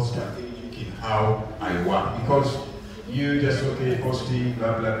 more strategic in how I work? Because you just, posting,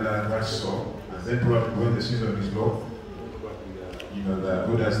 blah, blah, blah, that's so. And then probably when the season is low, the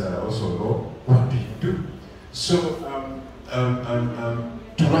orders are also low. What do you do? So,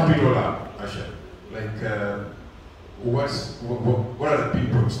 to wrap it all up, Asha, like, what are the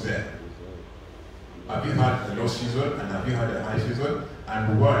pinpoints there? Have you had a low season and have you had a high season?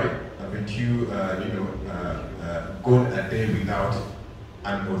 And why haven't you, gone a day without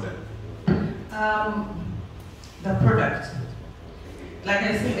an order? The product. Like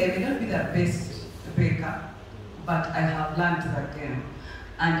I said, I may not be the best baker, but I have learned that game.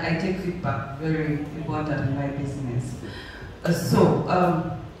 And I take feedback very important in my business.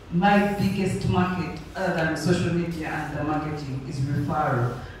 My biggest market, other than social media and the marketing, is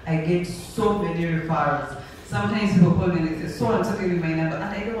referral. I get so many referrals. Sometimes people call me and they say, so and so give me my number, and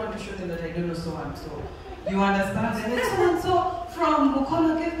I don't want to show them that I don't know so and so. You understand? And then so and so from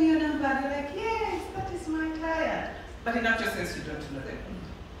Mukono gave me your number, and they're like, yes, that is my client. But in actual sense, you don't know them.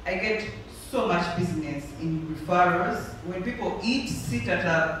 I get so much business in referrals. When people sit at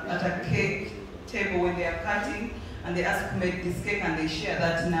a cake table when they are cutting, and they ask who made this cake and they share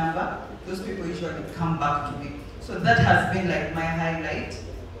that number, those people usually come back to me. So that has been like my highlight,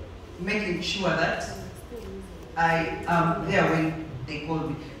 making sure that I am there when they call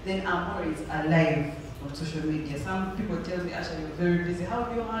me. Then I'm always alive on social media. Some people tell me, Asha, you're very busy. How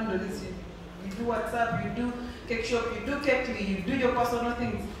do you handle this? You do WhatsApp, you do cake shop, you do cake, you do your personal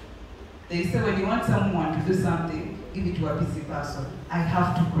things. They say when you want someone to do something, give it to a busy person. I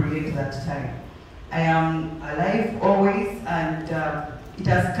have to create that time. I am alive always, and it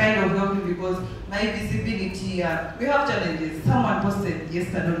has kind of helped me because my visibility, we have challenges. Someone posted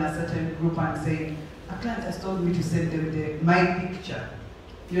yesterday on a certain group and said, a client has told me to send them my picture.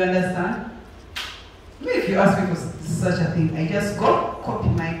 You understand? Maybe if you ask me for such a thing, I just go, copy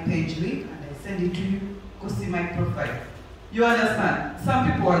my page link, and I send it to you, go see my profile. You understand?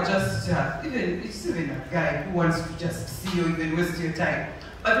 Some people are just, it's even a guy who wants to just see you, even waste your time.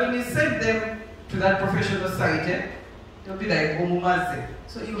 But when you send them to that professional site, they'll be like, Omumaze.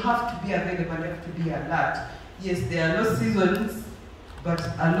 So you have to be available, you have to be alert. Yes, there are low seasons, but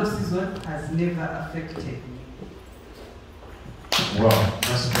a low season has never affected me. Wow,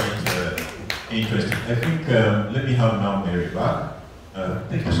 that's quite interesting. I think, let me have now Mary back.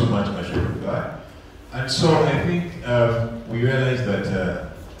 Thank you so much, Asha, for that. And so I think we realized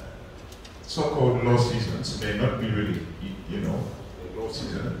that so-called low seasons may not be really, a low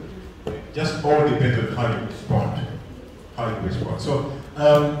season. It just all depends on how you respond. So,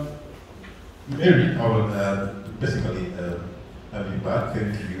 Mary, I will basically have you back.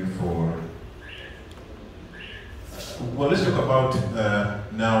 Thank you for. Well, let's talk about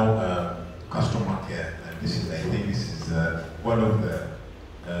now customer care. And I think this is one of the,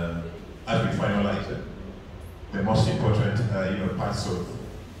 as we finalize it, the most important parts of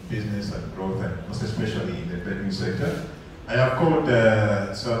business and growth, and most especially in the baking sector. I have called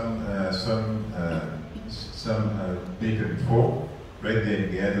some data before, right there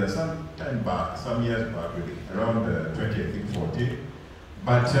in the other, some time back, some years back really, around 2014.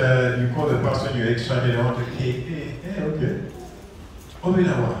 But you call the person you're excited about, hey, okay.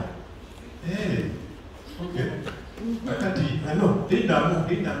 Ominawa. Hey, okay. Kakati, I know, Dindamu,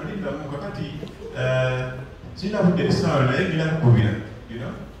 Kakati, Sinabu de Sara, you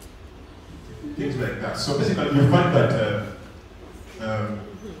know? Things like that. So basically, you find that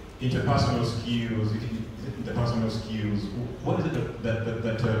interpersonal skills, what is it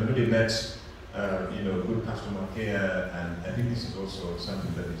that really makes good customer care, and I think this is also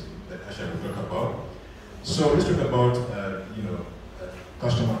something that Asha will talk about. So let's talk about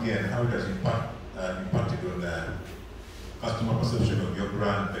customer care and how it has impacted on the customer perception of your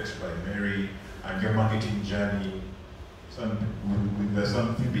brand, Fixed by Mary, and your marketing journey. With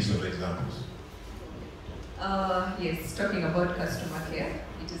some few pieces of examples. Yes, talking about customer care,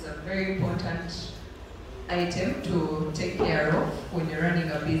 it is a very important item to take care of when you're running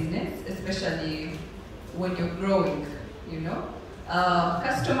a business, especially when you're growing,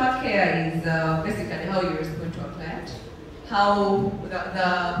 Customer care is basically how you respond to a client, how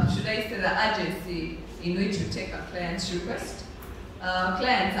should I say, the urgency in which you take a client's request.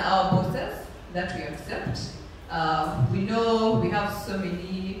 Clients are our bosses that we accept. We know we have so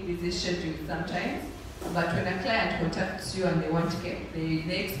many busy schedules sometimes, But when a client contacts you and they want cake,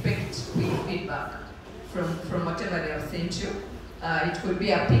 they expect quick feedback from whatever they have sent you. It could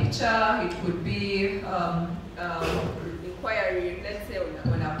be a picture, it could be inquiry, let's say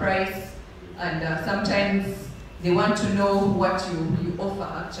on a price, and sometimes they want to know what you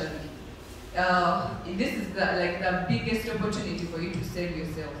offer actually. This is the biggest opportunity for you to sell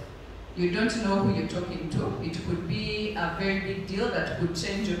yourself. You don't know who you're talking to. It could be a very big deal that could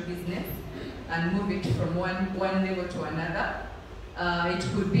change your business and move it from one level to another. It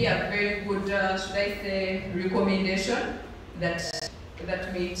could be a very good, should I say, recommendation that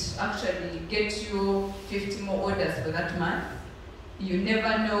may actually get you 50 more orders for that month. You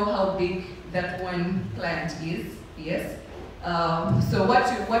never know how big that one client is, yes. So what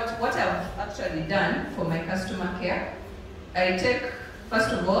I've actually done for my customer care, I take,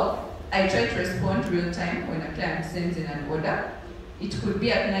 first of all, I try to respond real time when a client sends in an order. It could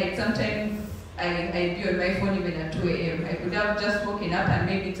be at night. Sometimes I'd be on my phone even at 2 a.m. I could have just woken up and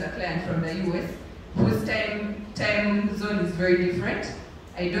maybe it's a client from the US whose time zone is very different.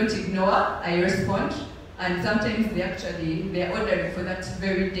 I don't ignore, I respond, and sometimes they're ordering for that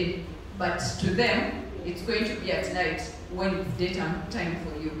very day. But to them, it's going to be at night when it's daytime time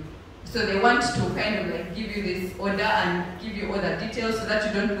for you. So they want to kind of like give you this order and give you all the details so that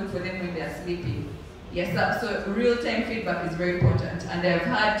you don't look for them when they're sleeping. Yes, so real-time feedback is very important, and I've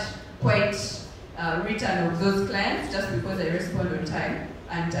had quite return of those clients just because I respond on time,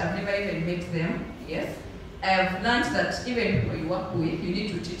 and I've never even met them, yes. I've learned that even people you work with, you need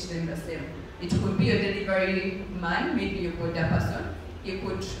to teach them the same. It could be your delivery man, maybe your border person. He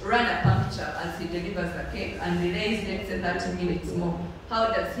could run a puncture as he delivers the cake and delays, let's say, 30 minutes more. How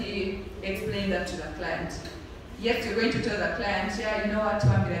does he explain that to the client? Yes, you're going to tell the client, yeah, you know what,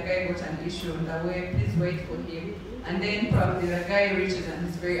 maybe the guy got an issue on the way, please wait for him. And then probably the guy reaches and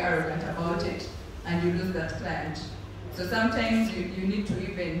is very arrogant about it, and you lose that client. So sometimes you need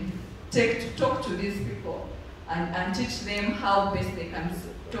to even talk to these people and teach them how best they can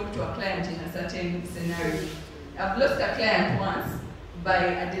talk to a client in a certain scenario. I've lost a client once by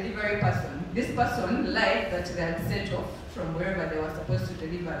a delivery person. This person lied that they had set off from wherever they were supposed to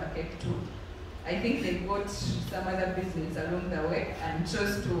deliver the cake to. I think they got some other business along the way and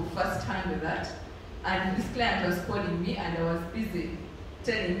chose to first handle that. And this client was calling me and I was busy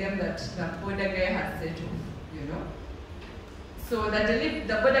telling them that the border guy had set off, you know. So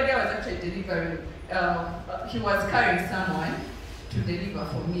the border guy was actually delivering, he was carrying someone to deliver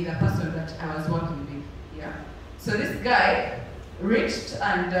for me, the person that I was working with, yeah. So this guy reached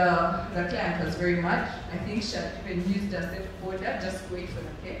and the client was very mad. I think she had even used a set order just to wait for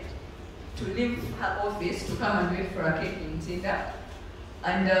the cake, to leave her office to come and wait for a cake in Tinder.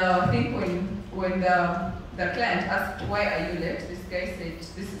 And I think when the client asked, why are you late, this guy said,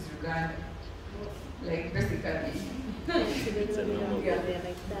 this is Uganda. Like basically. Yeah.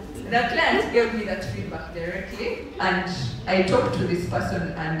 The client gave me that feedback directly, and I talked to this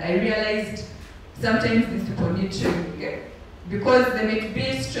person and I realized sometimes these people need training, okay? Because they may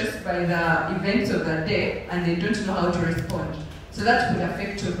be stressed by the events of the day and they don't know how to respond. So that could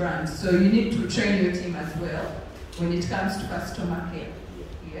affect your brand. So you need to train your team as well when it comes to customer care.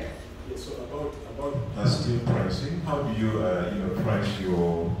 Yeah. So about still pricing, how do you price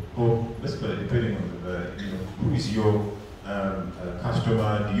your, or let's put it depending on the who is your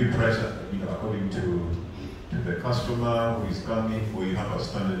customer? Do you price according to the customer who is coming, or you have a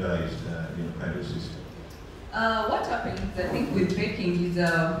standardized kind of system? What happens, I think, with baking is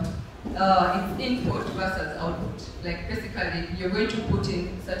it's input versus output. Like basically, you're going to put in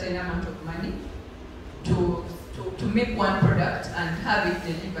a certain amount of money to make one product and have it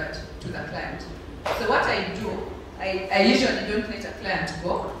delivered to the client. So what I do, I usually don't let a client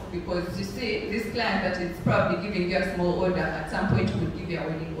go, because you see, this client that is probably giving you a small order at some point will give you a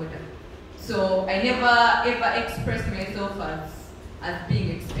wedding order. So I never ever express myself as being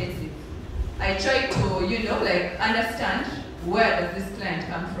expensive. I try to, understand where does this client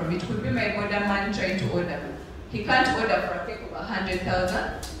come from. It could be my order man trying to order. He can't order for a cake of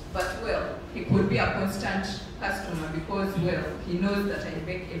 100,000, but well, he could be a constant customer because, well, he knows that I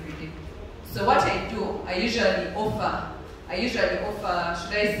bake every day. So what I do, I usually offer,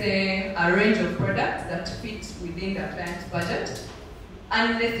 should I say, a range of products that fit within the client's budget,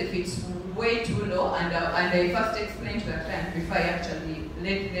 unless if it's way too low, and I first explain to the client before I actually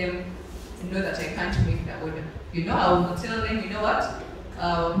let them know that I can't make the order. I will tell them, you know what,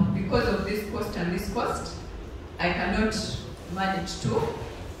 because of this cost and this cost, I cannot manage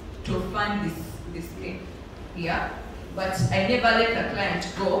to fund this cake. Yeah? But I never let the client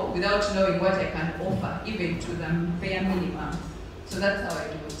go without knowing what I can offer, even to the bare minimum. So that's how I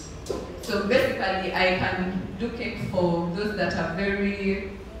do it. So basically, I can do cake for those that are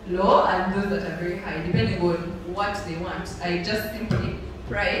very low and those that are very high, depending on what they want. I just simply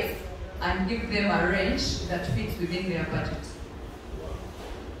price and give them a range that fits within their budget.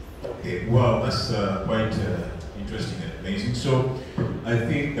 Okay, well, that's quite interesting and amazing. So I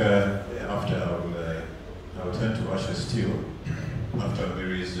think after I'll turn to Asha still, after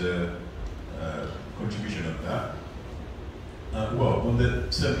Mary's contribution of that. Well, on the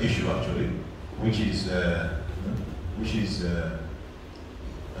same issue actually, which is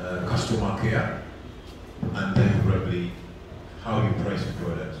customer care, and then probably how you price your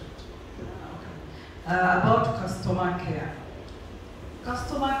products. About customer care.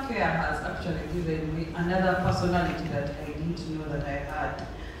 Customer care has actually given me another personality that I didn't know that I had.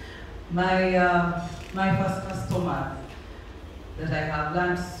 My first customer that I have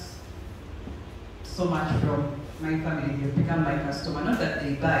learned so much from my family, they've become my customer. Not that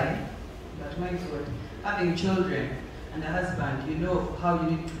they buy, but my God, having children and a husband, you know how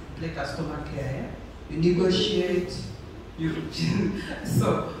you need to play customer care. You negotiate.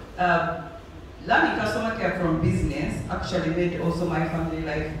 So learning customer care from business actually made also my family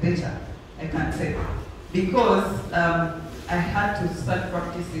life better, I can say, because I had to start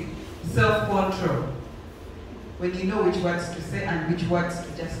practicing self-control. When you know which words to say and which words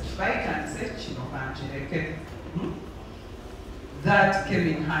to just write and say, that came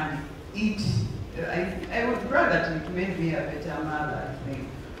in handy. I would brag that it made me a better mother, I think.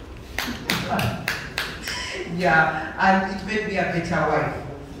 Yeah, and it made me a better wife.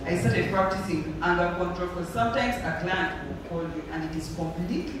 I started practicing anger control because sometimes a client will call you and it is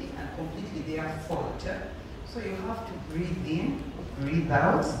completely their fault. So you have to breathe in, breathe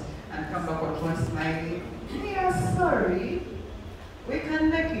out, and come back on one smiling. Yeah, sorry. We can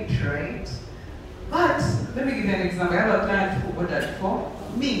make it right. But let me give you an example. I have a client who ordered for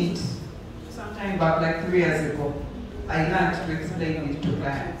mint sometime back, like 3 years ago. I learned to explain it to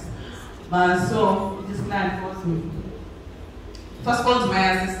clients. So this client calls me. First calls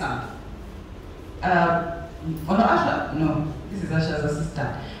my assistant. Oh no, Asha. No, this is Asha's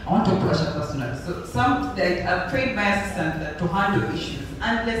assistant. I want to talk to Asha personally. So I've trained my assistant to handle issues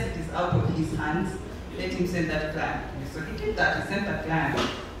unless it is out of his hands. Let him send that client. So he did that. He sent that client.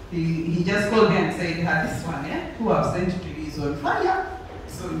 He just called me and said, this one, who I've sent to you is on fire.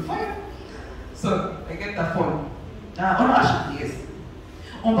 It's on fire. So I get the phone. Oh no, Asha, yes.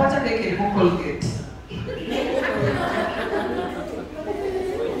 On Bateng, they can Colgate.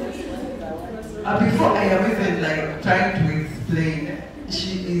 Before I am even like trying to explain,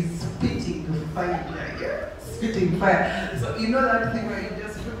 she is spitting fire. Spitting fire. So you know that thing where you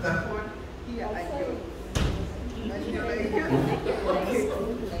just put the phone here and you.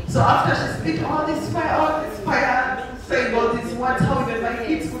 So after she spit all this fire, saying all these words, how even my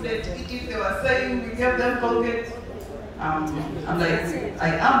kids couldn't eat if they were saying we gave them Colgate. I'm like,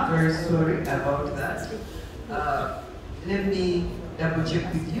 I am very sorry about that. Let me double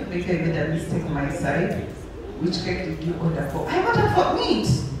check with you. Maybe I made a mistake on my side. Which cake did you order for? I ordered for meat.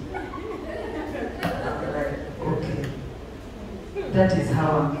 I'm like, okay. That is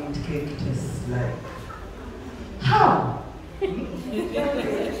how a mint cake tastes like. How?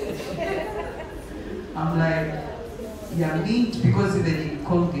 I'm like, yeah, mint, because even in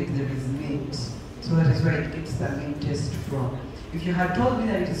Colgate there is mint. So that is where it gets the mint taste from. If you had told me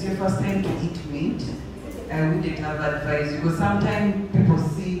that it is your first time to eat mint, I wouldn't have advised you, because sometimes people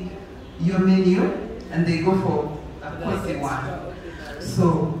see your menu and they go for a cozy one.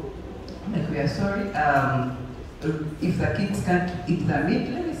 So, like, we are sorry, if the kids can't eat the meat,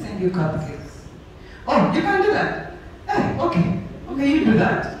 let me send you cupcakes. Oh, you can do that? Okay, you do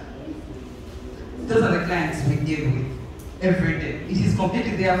that. Those are the clients we deal with every day. It is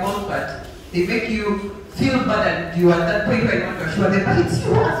completely their fault, but they make you feel bad and you are at that point where you want to assure them, but it's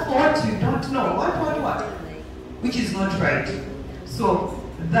you ask for what you don't know, what? Which is not right. So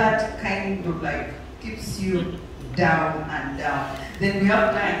that kind of like keeps you down and down. Then we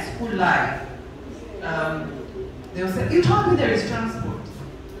have clients who lie. They'll say, you told me there is transport.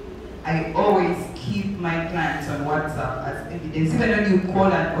 I always keep my clients on WhatsApp as evidence. Even when you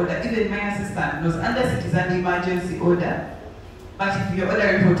call an order, even my assistant knows, unless it is an emergency order. But if you're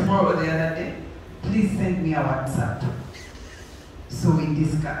ordering for tomorrow or the other day, please send me a WhatsApp. So we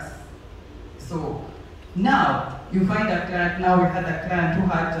discuss. So now, you find a client, now we had a client who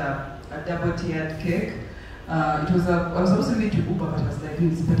had a double-tiered cake. I was supposed to meet Uber, but I was like,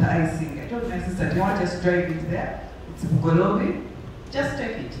 it's better icing. I told my sister, do you want to just drive it there? It's Bugolobi, just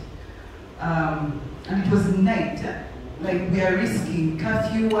take it. And it was night, like we are risking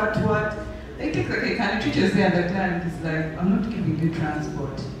curfew, what? They take the cake and the teacher's there and the client is like, I'm not giving you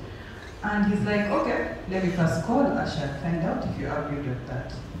transport. And he's like, okay, let me first call Asha, find out if you agreed with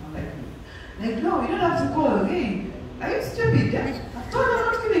that. I'm like, no, you don't have to call. Hey, are you stupid? Yeah? I told you I'm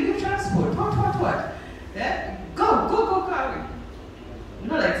not giving you transport. What? Yeah? Go, Carly. You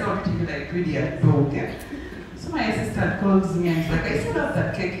know, like somebody you like really a dog. Yeah? So my assistant calls me and he's like, I still have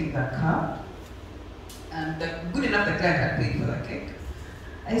that cake in the car. And good enough the client had paid for the cake.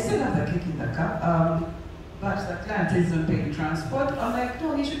 I still have the cake in the car. But the client says don't pay transport. I'm like,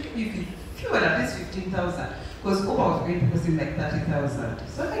 no, he should give you fuel at least 15,000. Because Uber was going to cost him like 30,000.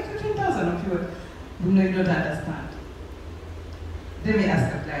 So like 15,000 of fuel. No, you don't understand. Then we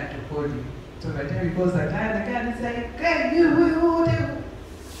ask the client to call you. So by the time he calls the client is like, hey, you.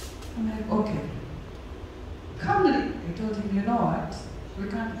 I'm like, okay. Calmly, I told him, you know what? We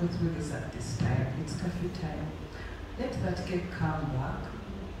can't go through this at this time. It's curfew time. Let that cake come back.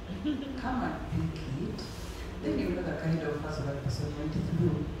 Come and pick it. Then you know the kind of hustle that person went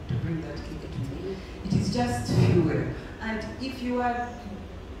through to bring that cake to me. It is just fuel. And if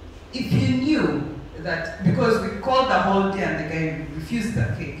you knew that, because we called the whole day and the guy refused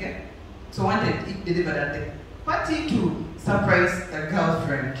the cake, so wanted it delivered at the party to surprise the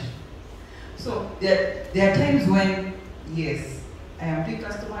girlfriend. So there are times when, yes, I am doing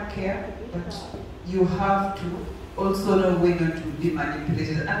customer care, but you have to also know when not to be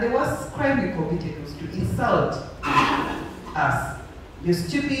manipulated. And the worst crime we committed was to insult us. You're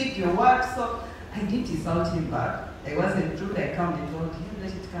stupid, you're what? So I didn't insult him back. I wasn't rude, I calmly told him,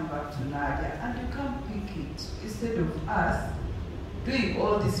 let it come back to Nadia, and you can't pick it. Instead of us doing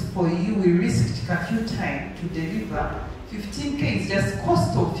all this for you, we risked curfew time to deliver. 15K is just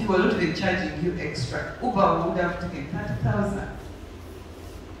cost of fuel, not even charging you extra. Uber would have taken 30,000.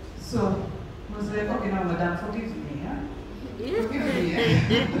 So I was like, okay, now madam, forgive me, Forgive me,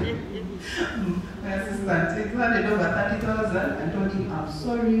 My assistant, he handed over 30,000 and told him, I'm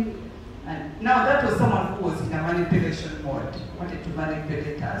sorry. And now that was someone who was in a manipulation mode, wanted to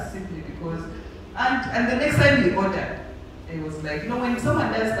manipulate us simply because, and the next time he ordered, it was like, when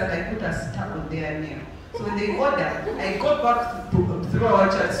someone does that, I put a star on their name. So when they ordered, I got back through our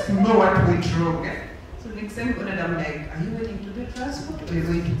chats to know what went wrong. So next time we ordered, I'm like, are you willing to pay transport or are you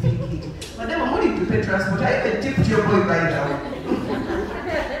going to pick it? Madam, I'm willing to pay transport. I even tipped your boy by now.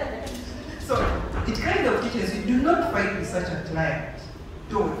 So it kind of teaches you, do not fight with such a client.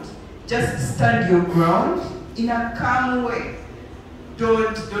 Don't. Just stand your ground in a calm way.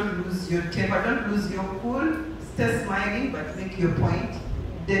 Don't lose your temper, don't lose your cool. Stay smiling, but make your point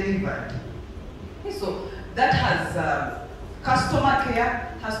delivered. So that has, customer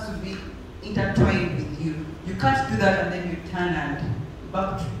care has to be intertwined with you. You can't do that and then you turn and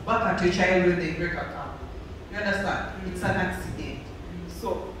back at your child when they break a car. You understand? It's an accident.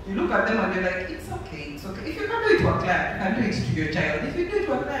 So you look at them and you're like, it's okay, it's okay. If you can do it to a client, you can do it to your child. If you do it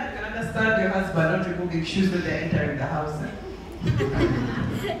to a client, you can understand your husband not removing shoes when they're entering the house.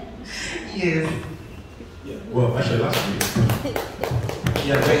 Yes. Yeah. Well, actually, last week.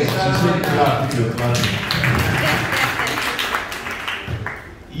 Yeah, guys, just really clap if you're clapping.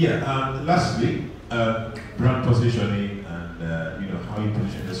 Yeah, last week, brand positioning and how you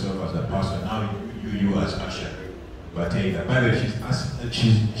position yourself as a person. Now you as Asha Bateng. By the way,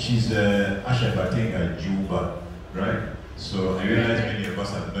 she's Asha Bateng Juba, right? So I realize many of us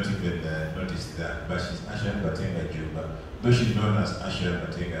have not even noticed that, but she's Asha Bateng Juba, though she's known as Asha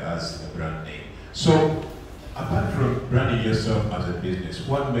Bateng as a brand name. So apart from branding yourself as a business,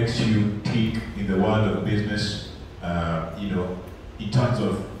 what makes you tick in the world of business? In terms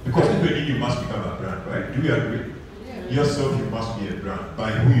of, because everybody you must become a brand, right? Do you agree? Yeah. Yourself, you must be a brand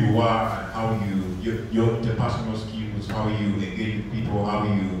by who you are and how your interpersonal skills, how you engage with people, how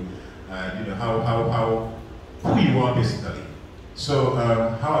you, how who you are basically. So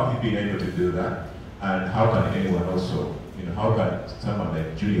how have you been able to do that? And how can anyone also, how can someone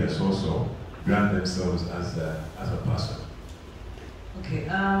like Julius also brand themselves as a person? Okay,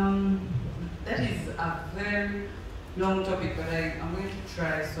 that is a very long topic, but I'm going to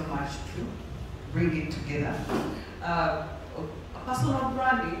try so much to bring it together. A personal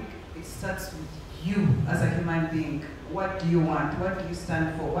branding, it starts with you as a human being. What do you want? What do you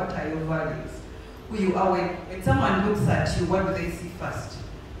stand for? What are your values? Who you are. When someone looks at you, what do they see first?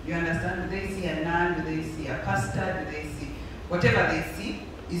 You understand? Do they see a nun? Do they see a pastor? Do they see whatever they see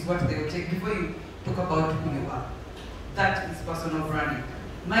is what they will take before you talk about who you are. That is personal branding.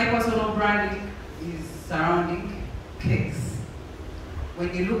 My personal branding is surrounding cakes.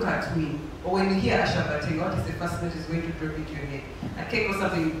 When you look at me, or when you hear Asha Bateng, what is the first thing that is going to drop into your head? A cake or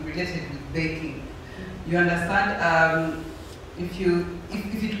something related with baking. You understand?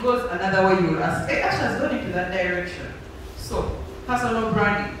 If it goes another way, you will ask, hey, Asha's gone into that direction. So, personal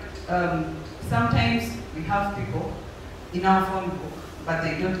branding. sometimes we have people in our phone book, but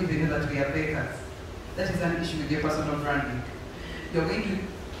they don't even know that we are bakers. That is an issue with your personal branding. You're going to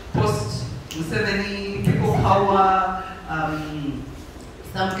post Museveni, people power,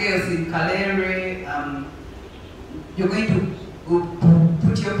 some chaos in Kalere, you're going to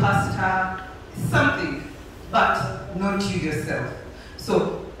put your pasta, something, but not you yourself.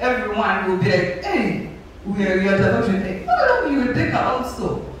 So everyone will be like, hey, we are adoption. Like, oh, you will take her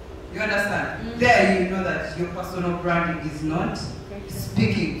also. You understand? Mm-hmm. There you know that your personal branding is not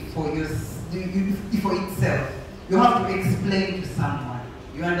speaking for itself. You have to explain to someone.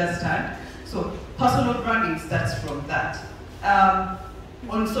 You understand? So personal branding starts from that.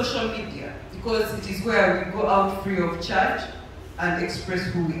 On social media, because it is where we go out free of charge and express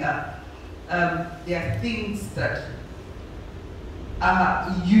who we are. There are things that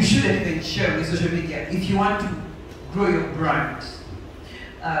you shouldn't even share on social media if you want to grow your brand.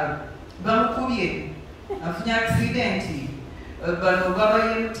 Bamukubye, accident,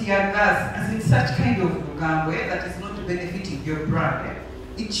 tear gas, as in such kind of Ugambwe that is not benefiting your brand.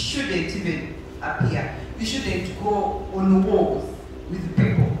 It shouldn't even appear. You shouldn't go on walls with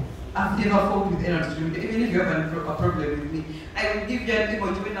people. I've never fought with anyone. Even if you have a problem with me, I will give you an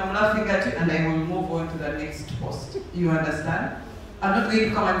emoji when I'm laughing at you and I will move on to the next post. You understand? I'm not going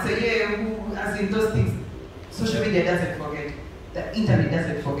to come and say, yeah, as in those things. Social media doesn't forget. The internet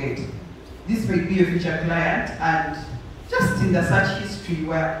doesn't forget. This may be a future client, and just in the search history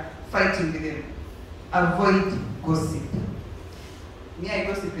we're fighting with them. Avoid gossip. Me, I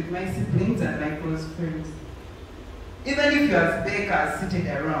gossip with my siblings and my close friends. Even if you have bakers sitting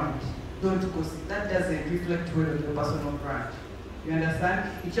around, don't gossip. That doesn't reflect well on your personal brand. You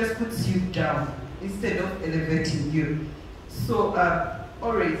understand? It just puts you down instead of elevating you. So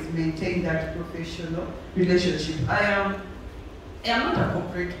always maintain that professional relationship. I am not a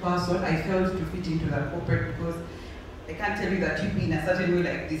corporate person. I failed to fit into that corporate because I can't tell you that you be in a certain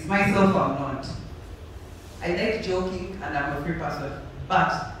way like this. Myself, I'm not. I like joking and I'm a free person,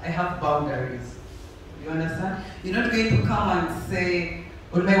 but I have boundaries. You understand? You're not going to come and say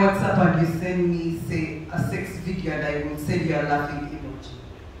on my WhatsApp and you send me, say, a sex video and I will send you a laughing emoji.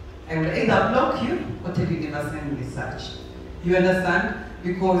 I will either block you or tell you never send me such. You understand?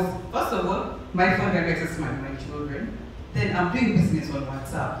 Because, first of all, my phone can access my children. Then I'm doing business on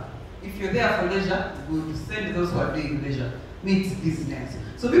WhatsApp. If you're there for leisure, good. Send those who are doing leisure. Meet business.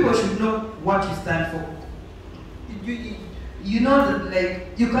 So people should know what you stand for. You know that, like,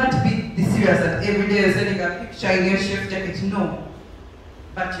 you can't be this serious that every day you're sending a picture in your chef jacket. No.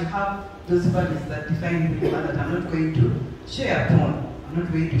 But you have those values that define who you are that I'm not going to share porn. I'm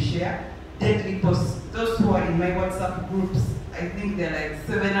not going to share deadly posts. Those who are in my WhatsApp groups, I think they're like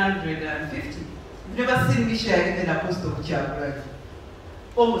 750. You've never seen me share even a post of child,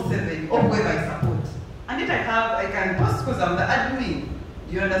 almost 70, or whoever I support. And yet I can post because I'm the admin.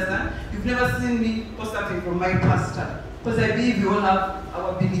 Do you understand? You've never seen me post something from my pastor. Because I believe we all have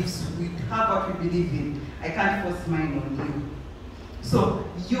our beliefs. We have what we believe in. I can't force mine on you. So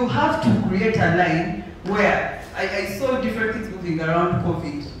you have to create a line where I saw different things moving around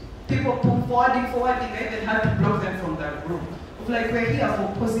COVID. People forwarding, I even had to block them from that group. Like, we're here for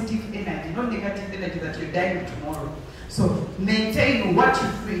positive energy, not negative energy that you're dying tomorrow. So maintain what you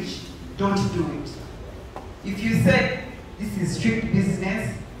preach, don't do it. If you say this is strict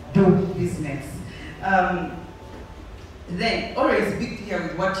business, do business. Then always be clear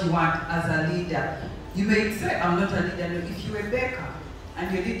with what you want as a leader. You may say, I'm not a leader. No, if you're a baker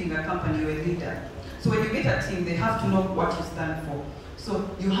and you're leading a company, you're a leader. So when you get a team, they have to know what you stand for. So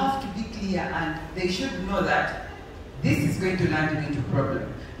you have to be clear, and they should know that this is going to land you into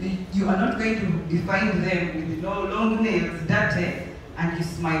problem. You are not going to define them with no long nails, dirty, and you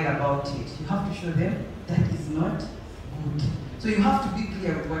smile about it. You have to show them that is not good. So you have to be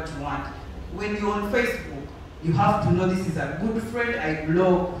clear with what you want. When you're on Facebook, you have to know this is a good friend, I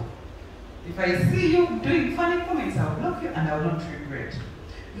block. If I see you doing funny comments, I'll block you and I will not regret.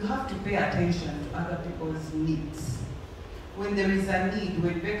 You have to pay attention to other people's needs. When there is a need,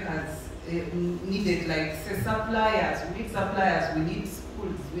 when bakers needed, like, say, suppliers, we need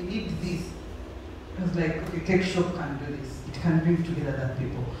schools, we need this. It was like, okay, cake shop can do this. It can bring together other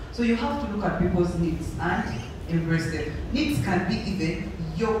people. So you have to look at people's needs and embrace them. Needs can be even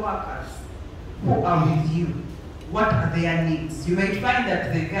your workers who are with you. What are their needs? You might find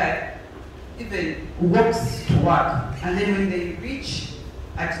that the guy even walks to work, and then when they reach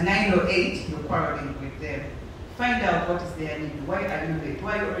at 9 or 8, you're quarreling with them. Find out what is their need. Why are you late?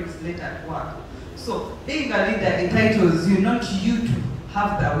 Why are you always late at work? So being a leader entitles you, not you to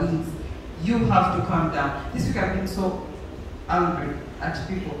have the wins. You have to calm down. This week I've been so angry. at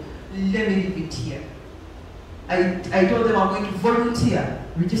people. Let me leave it here. I told them I'm going to volunteer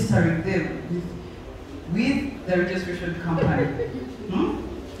registering them with the registration company.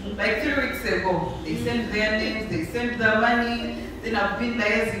 Like 3 weeks ago, they sent their names, they sent their money. Then I've been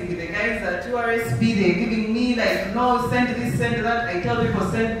liaising with the guys at URSB. They're giving me like, no, send this, send that. I tell people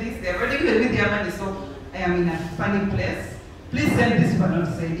send this. They've already given me their money, so I am in a funny place. Please send this, but not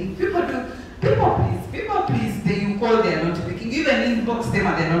sending. People please. Then you call, they're not picking. You even inbox them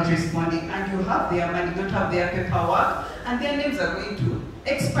and they're not responding. And you have their money, you don't have their paperwork, and their names are going to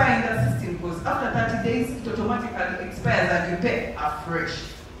expire in the system because after 30 days, it automatically expires and you pay afresh.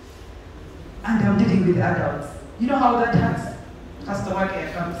 And I'm dealing with adults. You know how that hurts? Customer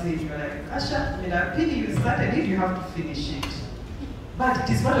care comes in, you're like, Asha, you started it, you have to finish it. But it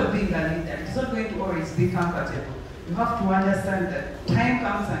is part of being a leader. It's not going to always be comfortable. You have to understand that time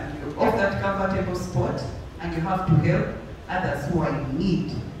comes and you're off that comfortable spot and you have to help others who are in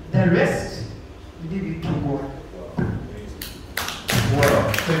need. The rest, leave it to God.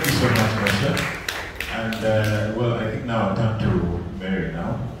 Well, thank you so much, Asha. And well, I think now I'll turn to Mary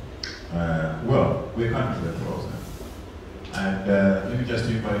now. Well, we're coming to the close now. And let me just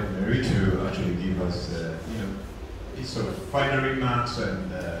invite Mary to actually give us, these sort of final remarks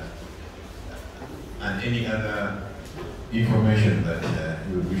and any other information that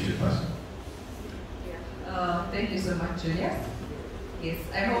you would wish to pass on. Yeah. Thank you so much, Julius. Yes,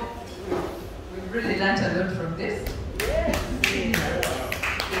 I hope we've really learned a lot from this. Yes.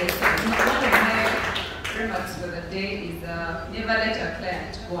 Yes. One of my remarks for the day is never let a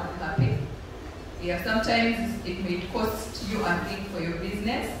client go unhappy. Yeah, sometimes it may cost you a thing for your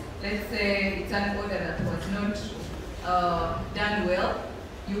business. Let's say it's an order that was not done well.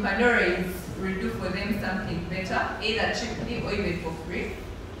 You can always redo for them something better, either cheaply or even for free.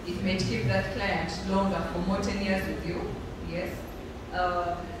 It may keep that client longer for more 10 years with you. Yes.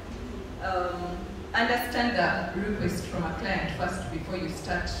 Understand the request from a client first before you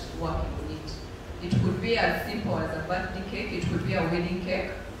start working on it. It could be as simple as a birthday cake. It could be a wedding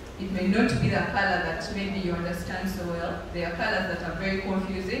cake. It may not be the color that maybe you understand so well. There are colors that are very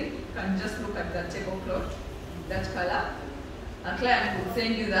confusing. You can just look at the tablecloth, that color. A client would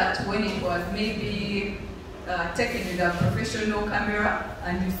send you that when it was maybe taken with a professional camera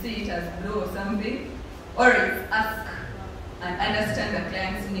and you see it as blue or something. Or ask and understand the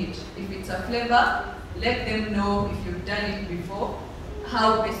client's need. If it's a flavor, let them know if you've done it before.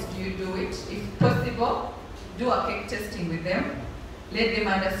 How best do you do it? If possible, do a cake tasting with them. Let them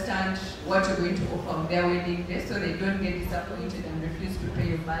understand what you're going to offer on their wedding day so they don't get disappointed and refuse to pay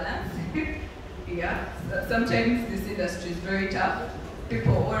your balance. Yeah, so sometimes this industry is very tough.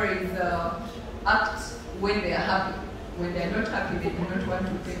 People always act when they are happy. When they are not happy, they do not want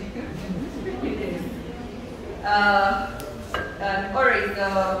to pay. Yes. And always,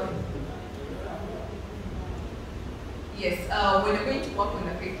 yes, when you're going to work on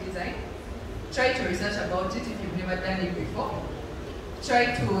a cake design, try to research about it if you've never done it before.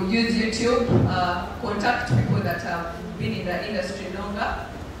 Try to use YouTube, contact people that have been in the industry longer,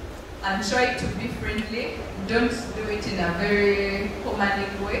 and try to be friendly. Don't do it in a very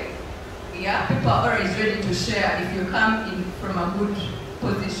commanding way. Yeah, people are always ready to share if you come in from a good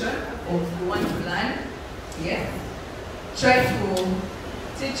position or you want to learn. Yeah. Try to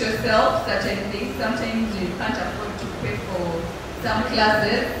teach yourself certain things. Sometimes you can't afford to pay for some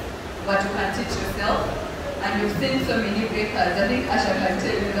classes, but you can teach yourself. And you've seen so many bakers. I think Asha can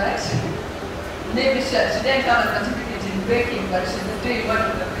tell you that. Maybe she didn't have a certificate in baking, but she's doing one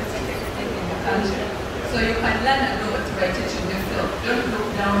of the best cakes in the country. So you can learn a lot by teaching yourself. Don't look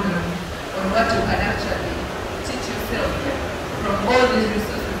down on what you can actually teach yourself from all these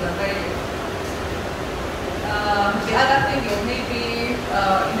resources available. The other thing is maybe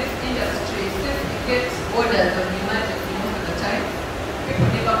in this industry, since we get orders on emergency most of the time,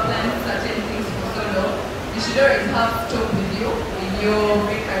 people never plan certain things for so long. You should always have stock with you in your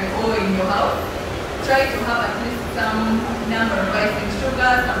bakery or in your house. Try to have at least some number of icing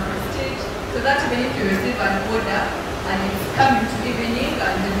sugar, some prestige, so that even if you receive an order and it's coming to evening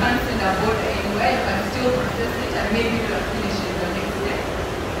and you can't send a order anywhere, you can still process it and maybe do a finish it the next day.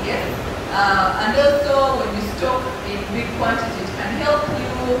 Yes. And also when you stock in big quantity, it can help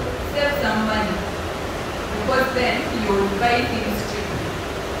you save some money because then you buy things cheaply.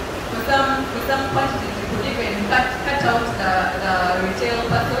 For some quantities, you could even cut out the retail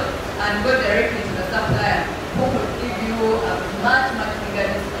person and go directly to the supplier who could give you a much bigger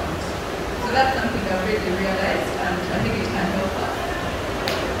discount. So that's something I've really realized and I think it can help us.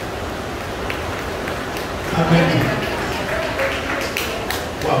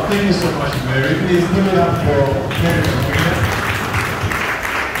 Well, thank you so much, Mary. Please give it up for Mary.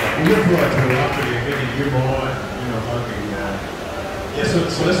 We look forward to actually meeting you more and having. Yeah, so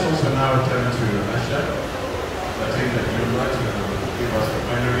let's also now turn to Asha. I think that you'd like to give us the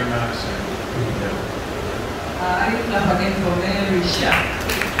final remarks and I clap again for Mary Sha.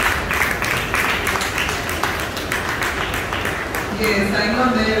 Yes, I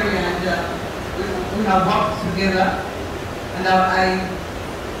know Mary and we have worked together, and I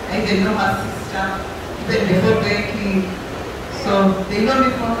even know her sister even before baking. So they know me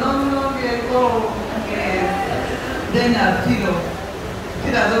from long ago. Then Philo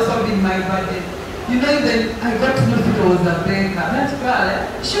has also been my buddy. You know, then I got to know Philo was a baker. That girl,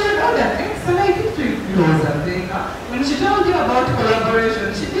 she would order cakes and I did to Philo was a baker. When she told you about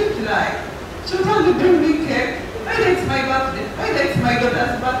collaboration, she didn't lie. She would tell you, bring me cake. Whether it's my birthday, whether it's my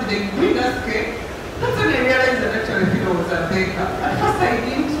daughter's birthday, bring us cake. That's when I realized that actually Philo was a baker. At first I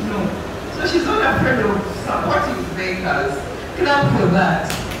didn't know. So she's not afraid of supporting bakers. Clap for that.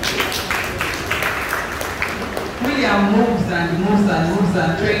 William moves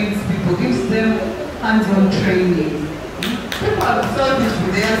and trains people, gives them hands-on training. People are selfish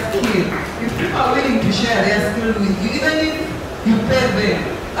with their skill. If people are willing to share their skill with you, even if you pay them,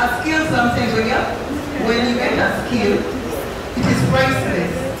 a skill sometimes when you get a skill, it is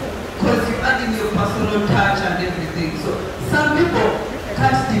priceless because you add in your personal touch and everything. So some people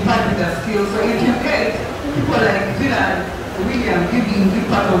can't depart with a skill. So if you get people like Phil and William giving you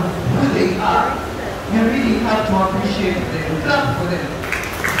part of who they are, you really have to appreciate them. Clap for them.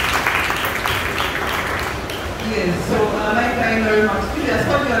 Yes, so my final remarks. Julius,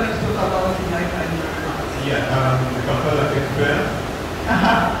 what do you want me to talk about in my final remarks? Yeah, the Kampala Cake Fair.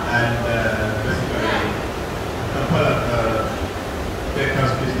 And basically, Kampala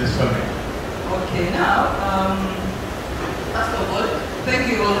Bakers Business Summit. Okay, now, first of all, thank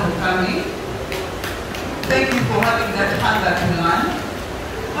you all for coming. Thank you for having that hunger to learn.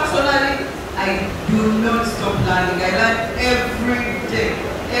 Personally, I do not stop learning. I learn every day,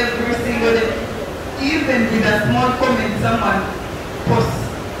 every single day. Even with a small comment someone posts,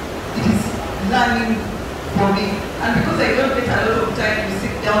 it is learning for me. And because I don't get a lot of time to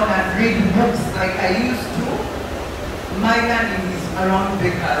sit down and read books like I used to, my learning is around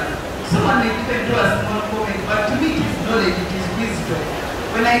bakers. Someone may even do a small comment, but to me it is knowledge, it is wisdom.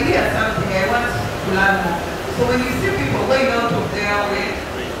 When I hear something, I want to learn more. So when you see people going out of their way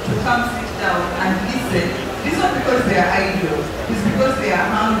to come sit down and listen, it's not because they are idle, it's because they are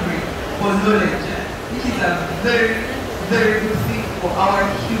hungry for knowledge. It is a very, very good thing for our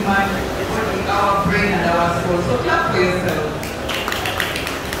human body, our brain and our soul. So clap for yourself.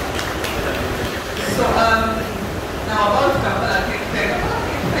 So now about Kampala Cake Fair. Kampala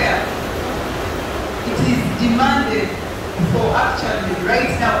Cake Fair, it is demanded for actually,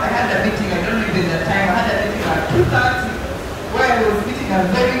 right now I had a meeting, I don't know even the time, I had a meeting at 2:30 where I was meeting a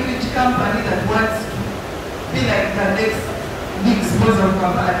very huge company that wants to be like the next big sponsor of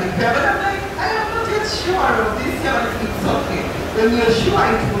Kampala Cake Fair. But I'm like, I am not yet sure of this here, but it's okay. When you're sure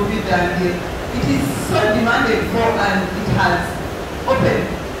it will be done here. It is so demanded for and it has opened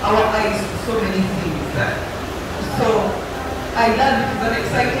our eyes to so many things. So I learned it is an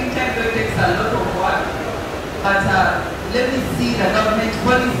exciting time, though it takes a lot of work. But let me see the government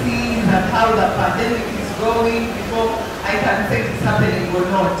policies and how the pandemic is going before I can say it's happening or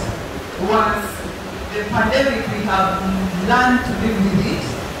not. Once the pandemic, we have learned to live with it,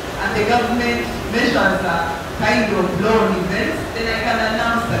 and the government measures are kind of low events, then I can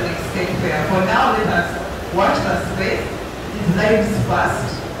announce the next cake fair. For now, let us watch the space. It lives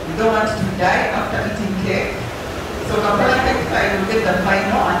fast. We don't want to die after eating cake. So Kampala Cake Fair will get the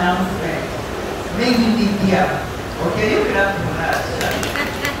final announcement. Maybe mid-year. Okay, you can have for that.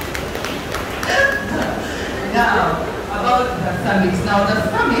 Now, about the summit. Now, the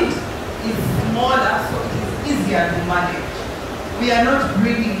summit is smaller, so it is easier to manage. We are not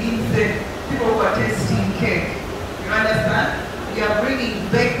bringing in the people who are tasting cake. You understand? We are bringing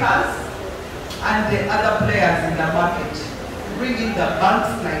bakers and the other players in the market. We bring in the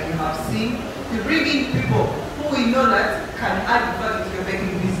banks like you have seen. We bring in people who we know that can add value to your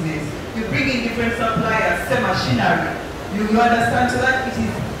baking business. We bring in different suppliers, same machinery. You understand? So that it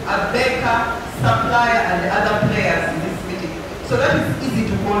is a baker, supplier, and the other players in this meeting. So that is easy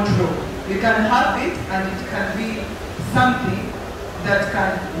to control. We can have it and it can be something that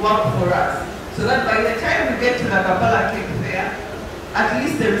can work for us. So that by the time we get to the Kampala Cake Fair, at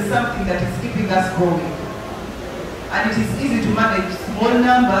least there is something that is keeping us going. And it is easy to manage small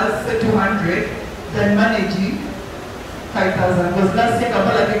numbers, say 200, than managing 5,000. Because last year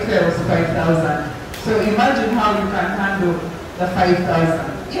Kampala Cake Fair was 5,000. So imagine how you can handle the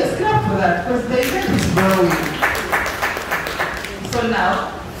 5,000. Yes, clap for that, because the event is growing. So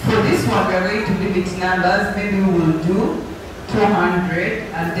now, For this one, we are going to limit numbers. Maybe we will do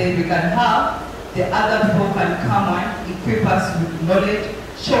 200, and then we can have the other people can come and equip us with knowledge,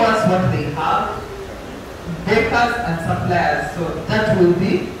 show us what they have, bakers and suppliers. So that will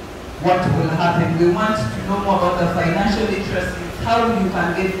be what will happen. We want to know more about the financial literacy, how you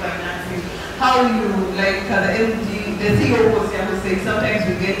can get financing, how you, like the MD, the CEO was here who saying sometimes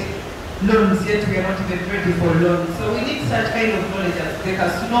we get loans yet we are not even ready for loans. So we need such kind of knowledge as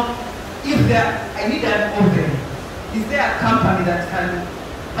bakers to know if I need an oven. Is there a company that can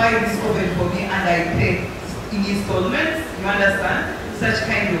buy this oven for me and I pay in installments? You understand? Such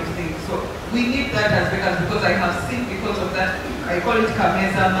kind of thing. So we need that as bakers because I have seen because of that, I call it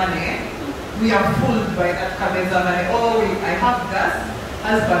Kameza money. We are fooled by that Kameza money. Oh, I have gas,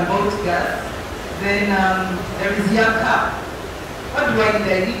 husband bought gas. Then there is Yaka. What do I need?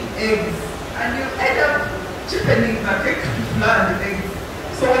 I need eggs. And you end up cheapening the cake to flour and eggs.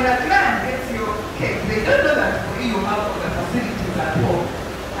 So when a client gets your cake, they don't know that for you have all the facilities at home.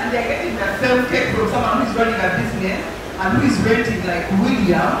 And they're getting the same cake from someone who's running a business and who is renting like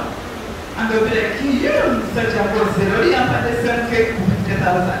William. And they'll be like, you such a boss, William had the same cake for 50,000.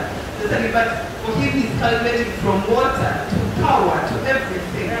 But for him, he's calculating from water to power to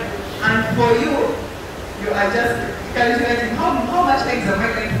everything. And for you, you are just calculating how much eggs am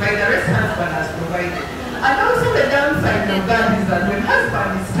I going to buy, the rest husband has provided. And also the downside of that is that when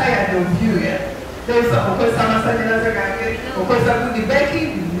husband is tired of you, there's of course some good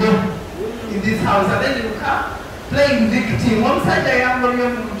baking, no, in this house. And then you come playing victim. One side I am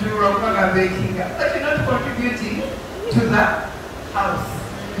baking, but you're not contributing to the house.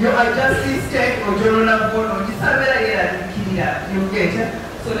 You are just instead or you get.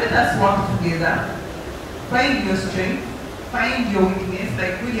 So let us work together. Find your strength, find your weakness,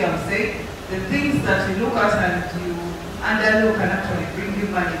 like William said. The things that you look at and you underlook can actually bring you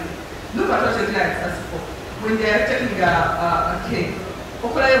money. Look at what your clients ask for. When they are taking a cake,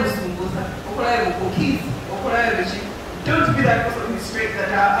 don't be that person who is straight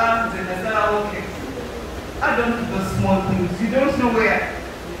that our arms and the okay. I don't do those small things. You don't know where.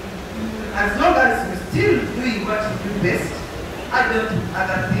 As long as you're still doing what you do best, I don't do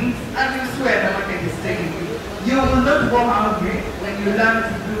other things, and you swear the market is taking you. You will not go hungry when you learn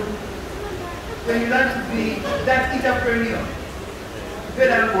to be that entrepreneur. You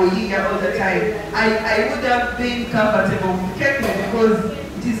don't go here all the time. I would have been comfortable with cake because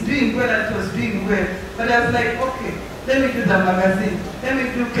it is doing well and it was doing well. But I was like, okay, let me do the magazine, let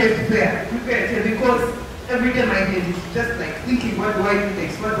me do cake fair, because every time I did it, just like thinking, what do I do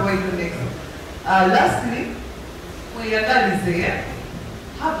next? What do I do next? Lastly, when your dad is there,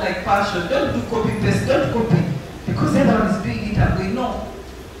 have like passion. Don't do copy paste. Don't copy because everyone is doing it and we know.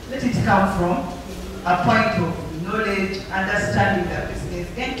 Let it come from a point of knowledge, understanding the business,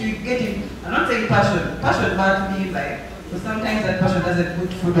 and to get it. I'm not saying passion. Passion but me like, but sometimes that passion doesn't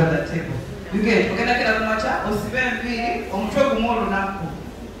put food on the table. You get okay.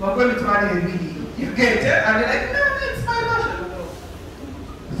 You get it, and you're like, no, it's my passion.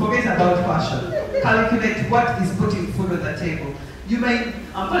 Forget about passion. Calculate what is putting food on the table. You may,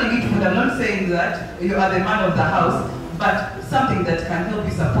 I'm calling it food, I'm not saying that you are the man of the house, but something that can help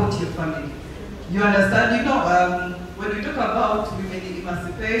you support your family. You understand? You know, when we talk about women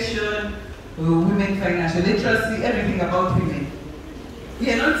emancipation, women financial literacy, everything about women,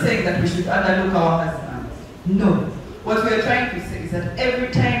 we are not saying that we should underlook our husbands. No. What we are trying to say is that every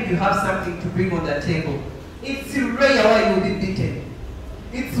time you have something to bring on the table, it's rare why you'll be beaten.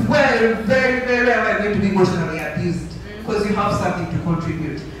 It's very, very, very rare why you're going to be emotionally abused because you have something to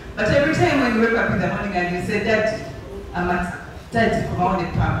contribute. But every time when you wake up in the morning and you say, Daddy, I'm at Daddy, come on, the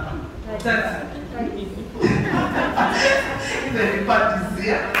palm. Even the parties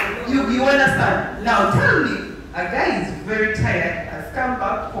here, you understand. Now tell me, a guy is very tired, has come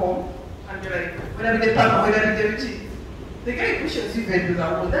back home, and you're like, when I be the palm, when I be the richie. The guy pushes you into the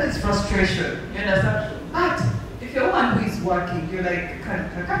wall. That is frustration. You understand? But if you're one who is working, you're like,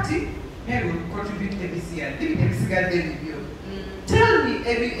 Kakati, I will contribute ABC and give ABC guy with you. Tell me,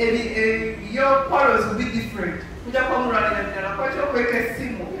 your quarrels will be different. You just come running and you're quite quick as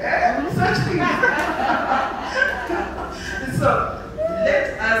such things. So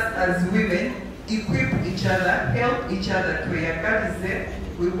let us as women equip each other, help each other to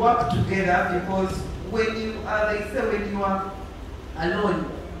we work together because when you are, they say when you are alone,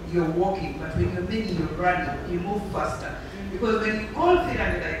 you're walking, but when you're many, you're running, you move faster. Because when you call Phil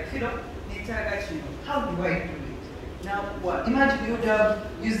and you're like, Phil, how do I do it? Now, what? Imagine you would have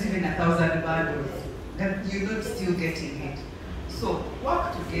used even 1,000 bundles, then you're not still getting it. So,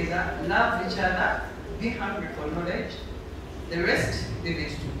 work together, love each other, be hungry for knowledge, The rest, leave it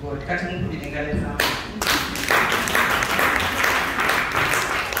to God. Thank you, guys.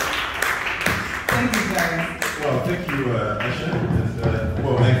 Well, thank you, Asha. And,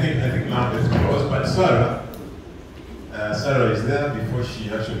 well, I think now it's close, but Sarah is there before she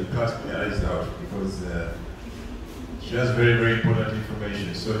actually cuts my eyes out because she has very, very important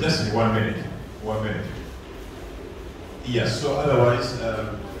information. So just in 1 minute. 1 minute. Yes, so otherwise,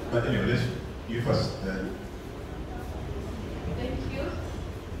 but anyway, you first. Thank you.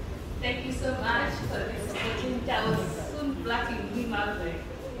 Thank you so much for this opportunity. I was soon blacking him out there.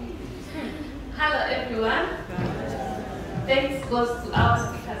 Hello everyone. Thanks goes to our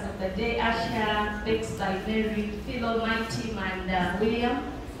speakers of the day, Asha, thanks by Mary, Philo, my team, and William.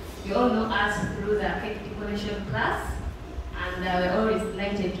 You all know us through the cake decoration class, and we're always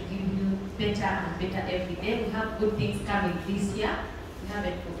delighted to give you better and better every day. We have good things coming this year. We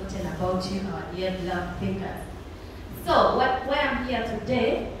haven't forgotten about you, our dear beloved thinkers. So, why I'm here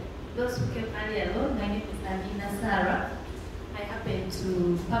today, those who came earlier on, my name is Alina Sarah. I happen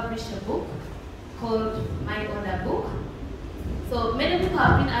to publish a book called My Order Book. So many people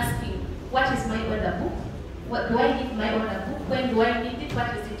have been asking, what is my order book? What do I need my order book? When do I need it?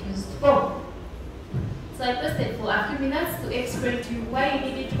 What is it used for? So I posted for a few minutes to explain to you why you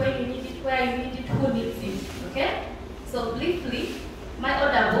need it, when you need it, where you need it, who needs it, okay? So briefly, my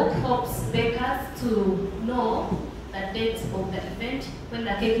order book helps bakers to know the dates of the event, when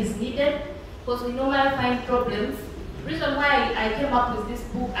the cake is needed, because we normally find problems. The reason why I came up with this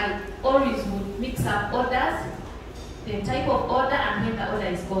book, I always would mix up orders, the type of order, and when the order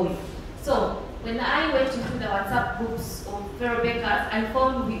is going. So when I went into the WhatsApp groups of fellow bakers, I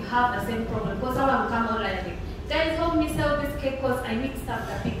found we have the same problem. Because someone will come online and say, guys, help me sell this cake because I mixed up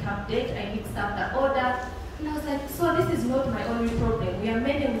the pickup date, I mixed up the order. And I was like, so this is not my only problem. We are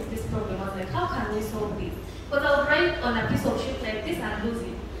many with this problem. I was like, how can we solve this? Because I would write on a piece of sheet like this and lose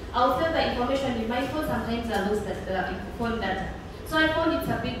it. I'll save the information in my phone, sometimes I lose the phone data. So I found it's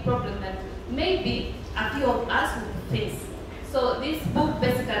a big problem that maybe a few of us will face. So this book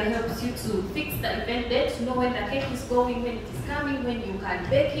basically helps you to fix the event date, to know when the cake is going, when it is coming, when you can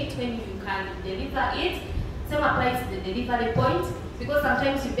bake it, when you can deliver it. Same applies to the delivery point, because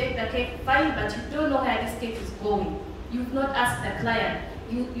sometimes you bake the cake fine, but you don't know where this cake is going. You've not asked the client.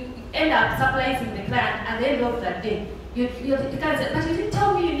 You end up surprising the client at the end of the day. You can say, but you didn't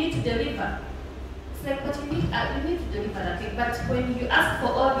tell me you need to deliver. It's like, but you need to deliver the cake. But when you ask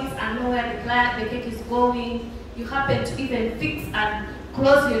for all this and know where the cake is going, you happen to even fix and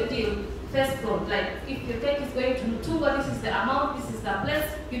close your deal first from, like if the cake is going to Mutuba, this is the amount, this is the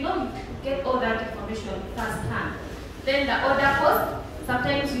place, you know, you get all that information first hand. Then the order cost,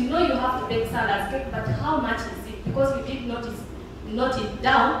 sometimes you know you have to bake salad cake, but how much is it? Because you did note it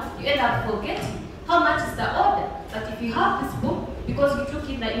down, you end up forgetting how much is the order. But if you have this book, because you took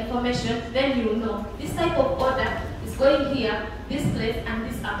in the information, then you know this type of order is going here, this place, and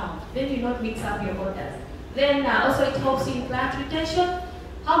this amount. Then you not mix up your orders. Then also it helps you in client retention.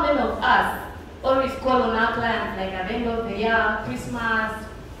 How many of us always call on our clients, like at the end of the year, Christmas?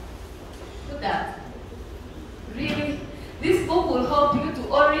 Put that. Really? This book will help you to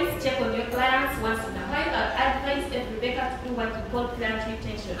always check on your clients once in a while. I advise every baker to do what we call client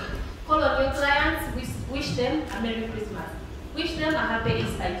retention. Call on your clients, wish them a Merry Christmas. Wish them a Happy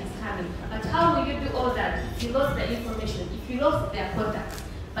Easter, it is coming. But how will you do all that if you lost the information, if you lost their contact?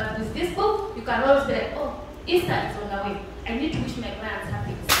 But with this book, you can always be like, oh, Easter is on the way. I need to wish my clients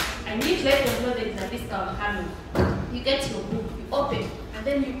happy Easter. I need to let them know there is a discount coming. You get your book, you open, and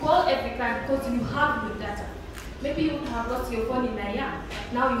then you call every client because you have your data. Maybe you would have lost your phone in a year,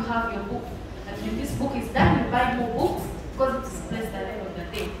 but now you have your book. And when this book is done, you buy more books because it is placed at the end of the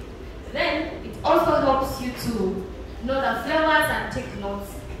day. Then it also helps you to know the flavors and take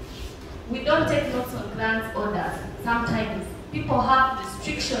notes. We don't take notes on clients' orders. Sometimes people have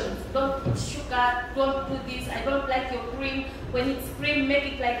restrictions. Don't put sugar, don't do this, I don't like your cream. When it's cream,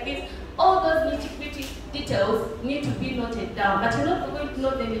 make it like this. All those nitty-gritty details need to be noted down, but you're not going to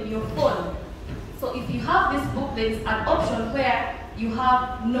note them in your phone. So if you have this book, there is an option where you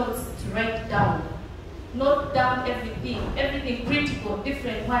have notes to write down. Note down everything critical,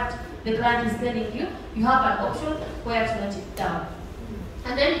 different what the client is telling you. You have an option where to note it down.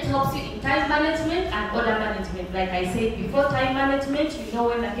 And then it helps you in time management and order management. Like I said before, time management, you know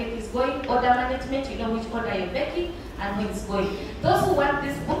when the cake is going. Order management, you know which order you're baking and when it's going. Those who want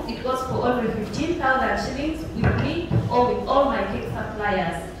this book, it goes for over 15,000 shillings with me or with all my cake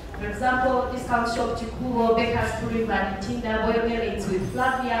suppliers. For example, discount shop Chikuo, Bakers Purivan, Tinda, Boyogel, it's with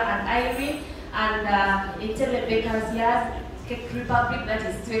Flavia and Irene, and Intelligent Bakers Yard, Cake Republic, that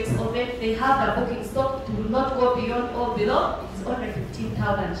is 2x oven. They have the booking stock. It will not go beyond or below. It's only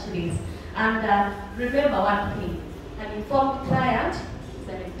 15,000 shillings. And remember one thing, an informed client is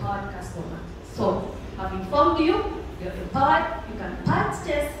an empowered customer. So I've informed you, you're empowered, you can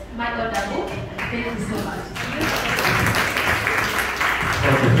purchase my order book. Thank you so much.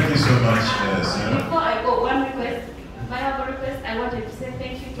 Okay, thank you so much, Sarah. Before I go, one request. My humble request, I wanted to say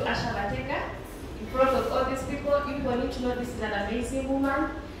thank you to Asha Bateng. In front of all these people, you people need to know this is an amazing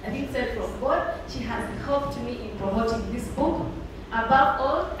woman. I think said from God, she has helped me in promoting this book. Above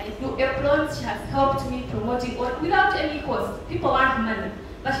all, I do aprons. She has helped me promoting all without any cost. People want money,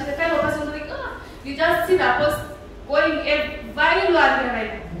 but she's the kind of person who's like, you just see that post going viral and you're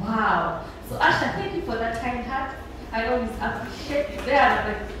like, wow. So Asha, thank you for that kind heart. I always appreciate it. There, I'm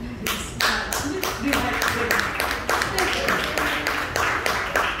like,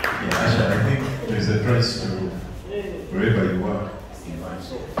 yeah, Asha, I think there's a price to wherever you are in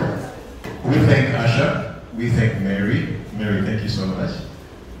life. We thank Asha. We thank Mary. Mary, thank you so much.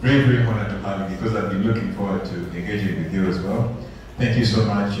 Very, very honored to have you because I've been looking forward to engaging with you as well. Thank you so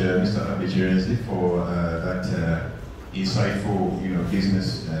much, Mr. Abichirenzi, for that insightful,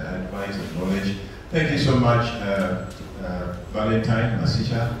 business advice and knowledge. Thank you so much, Valentine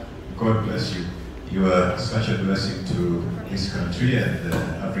Masicha. God bless you. You are such a blessing to this country and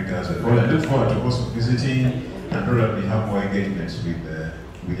Africa as a whole. I look forward to also visiting and probably have more engagements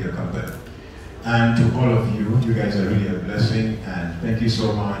with your company. And to all of you, you guys are really a blessing, and thank you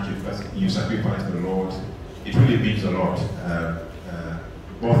so much because you sacrifice the Lord. It really means a lot,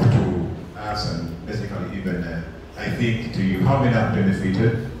 both to us and basically even, I think, to you. How many have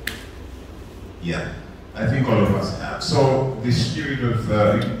benefited? Yeah, I think all of us have. So the spirit of,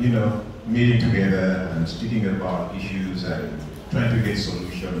 meeting together and speaking about issues and trying to get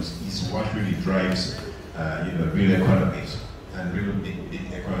solutions is what really drives, real economies and real big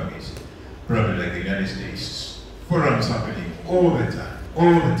economies. Probably like the United States. Forums happening all the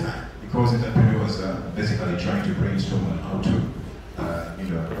time, because entrepreneurs are basically trying to brainstorm on how to,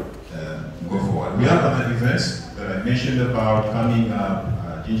 go forward. We have other events that I mentioned about coming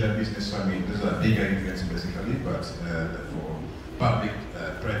up, Ginger Business Summit. Those are bigger events basically, but for public,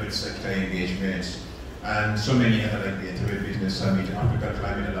 private sector engagements, and so many other like the Integrated Business Summit, Africa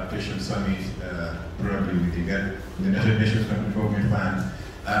Climate Adaptation Summit, probably with the United Nations Development Fund.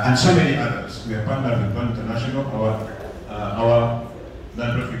 And so many others. We are partnered with One International. Our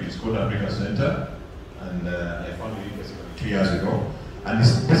non-profit is called Africa Center, and I founded it basically 2 years ago. And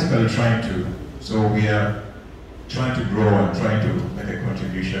it's basically trying to, so we are trying to grow and trying to make a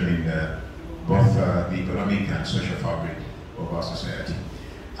contribution in both the economic and social fabric of our society.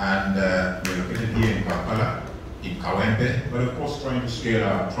 And we're located here in Kampala, in Kawempe, but of course trying to scale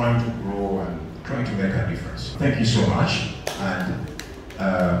up, trying to grow, and trying to make a difference. Thank you so much. And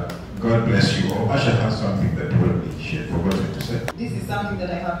God bless you all. Asha has something that probably she had forgotten to say. This is something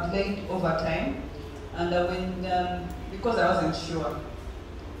that I have delayed over time, and because I wasn't sure.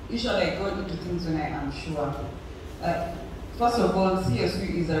 Usually I go into things when I am sure. First of all,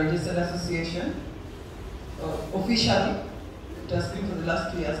 CSU is a registered association. Officially, it has been for the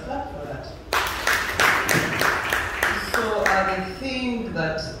last 2 years. Clap for that. So the thing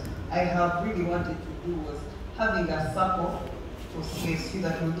that I have really wanted to do was having a circle for CSU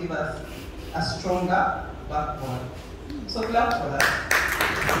that will give us a stronger backbone. So clap for that.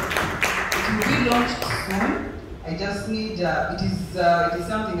 It will be launched soon. I just need, it is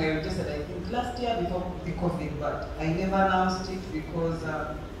something I registered, I think, last year before the COVID, but I never announced it because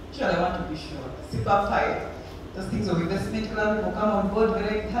sure, I want to be sure. SIPA 5, those things of investment club, people come on board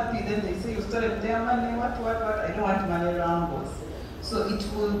very happy, then they say you started their money, what, I don't want money around us. So it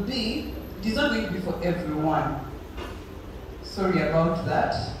will be, it is not going to be for everyone. Sorry about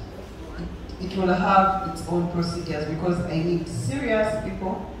that. It will have its own procedures because I need serious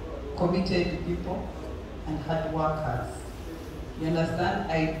people, committed people, and hard workers. You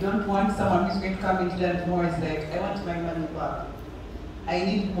understand? I don't want someone who's going to come in today and tomorrow is like, I want my money back. I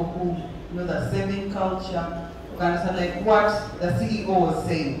need people who know the saving culture, who can understand like what the CEO was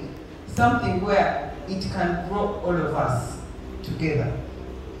saying. Something where it can grow all of us together.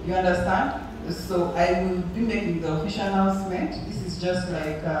 You understand? So I will be making the official announcement. This is just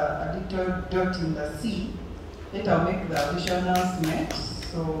like a little dot in the sea. Later I'll make the official announcement.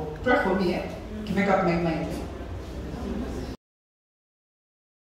 So pray for me to make up my mind.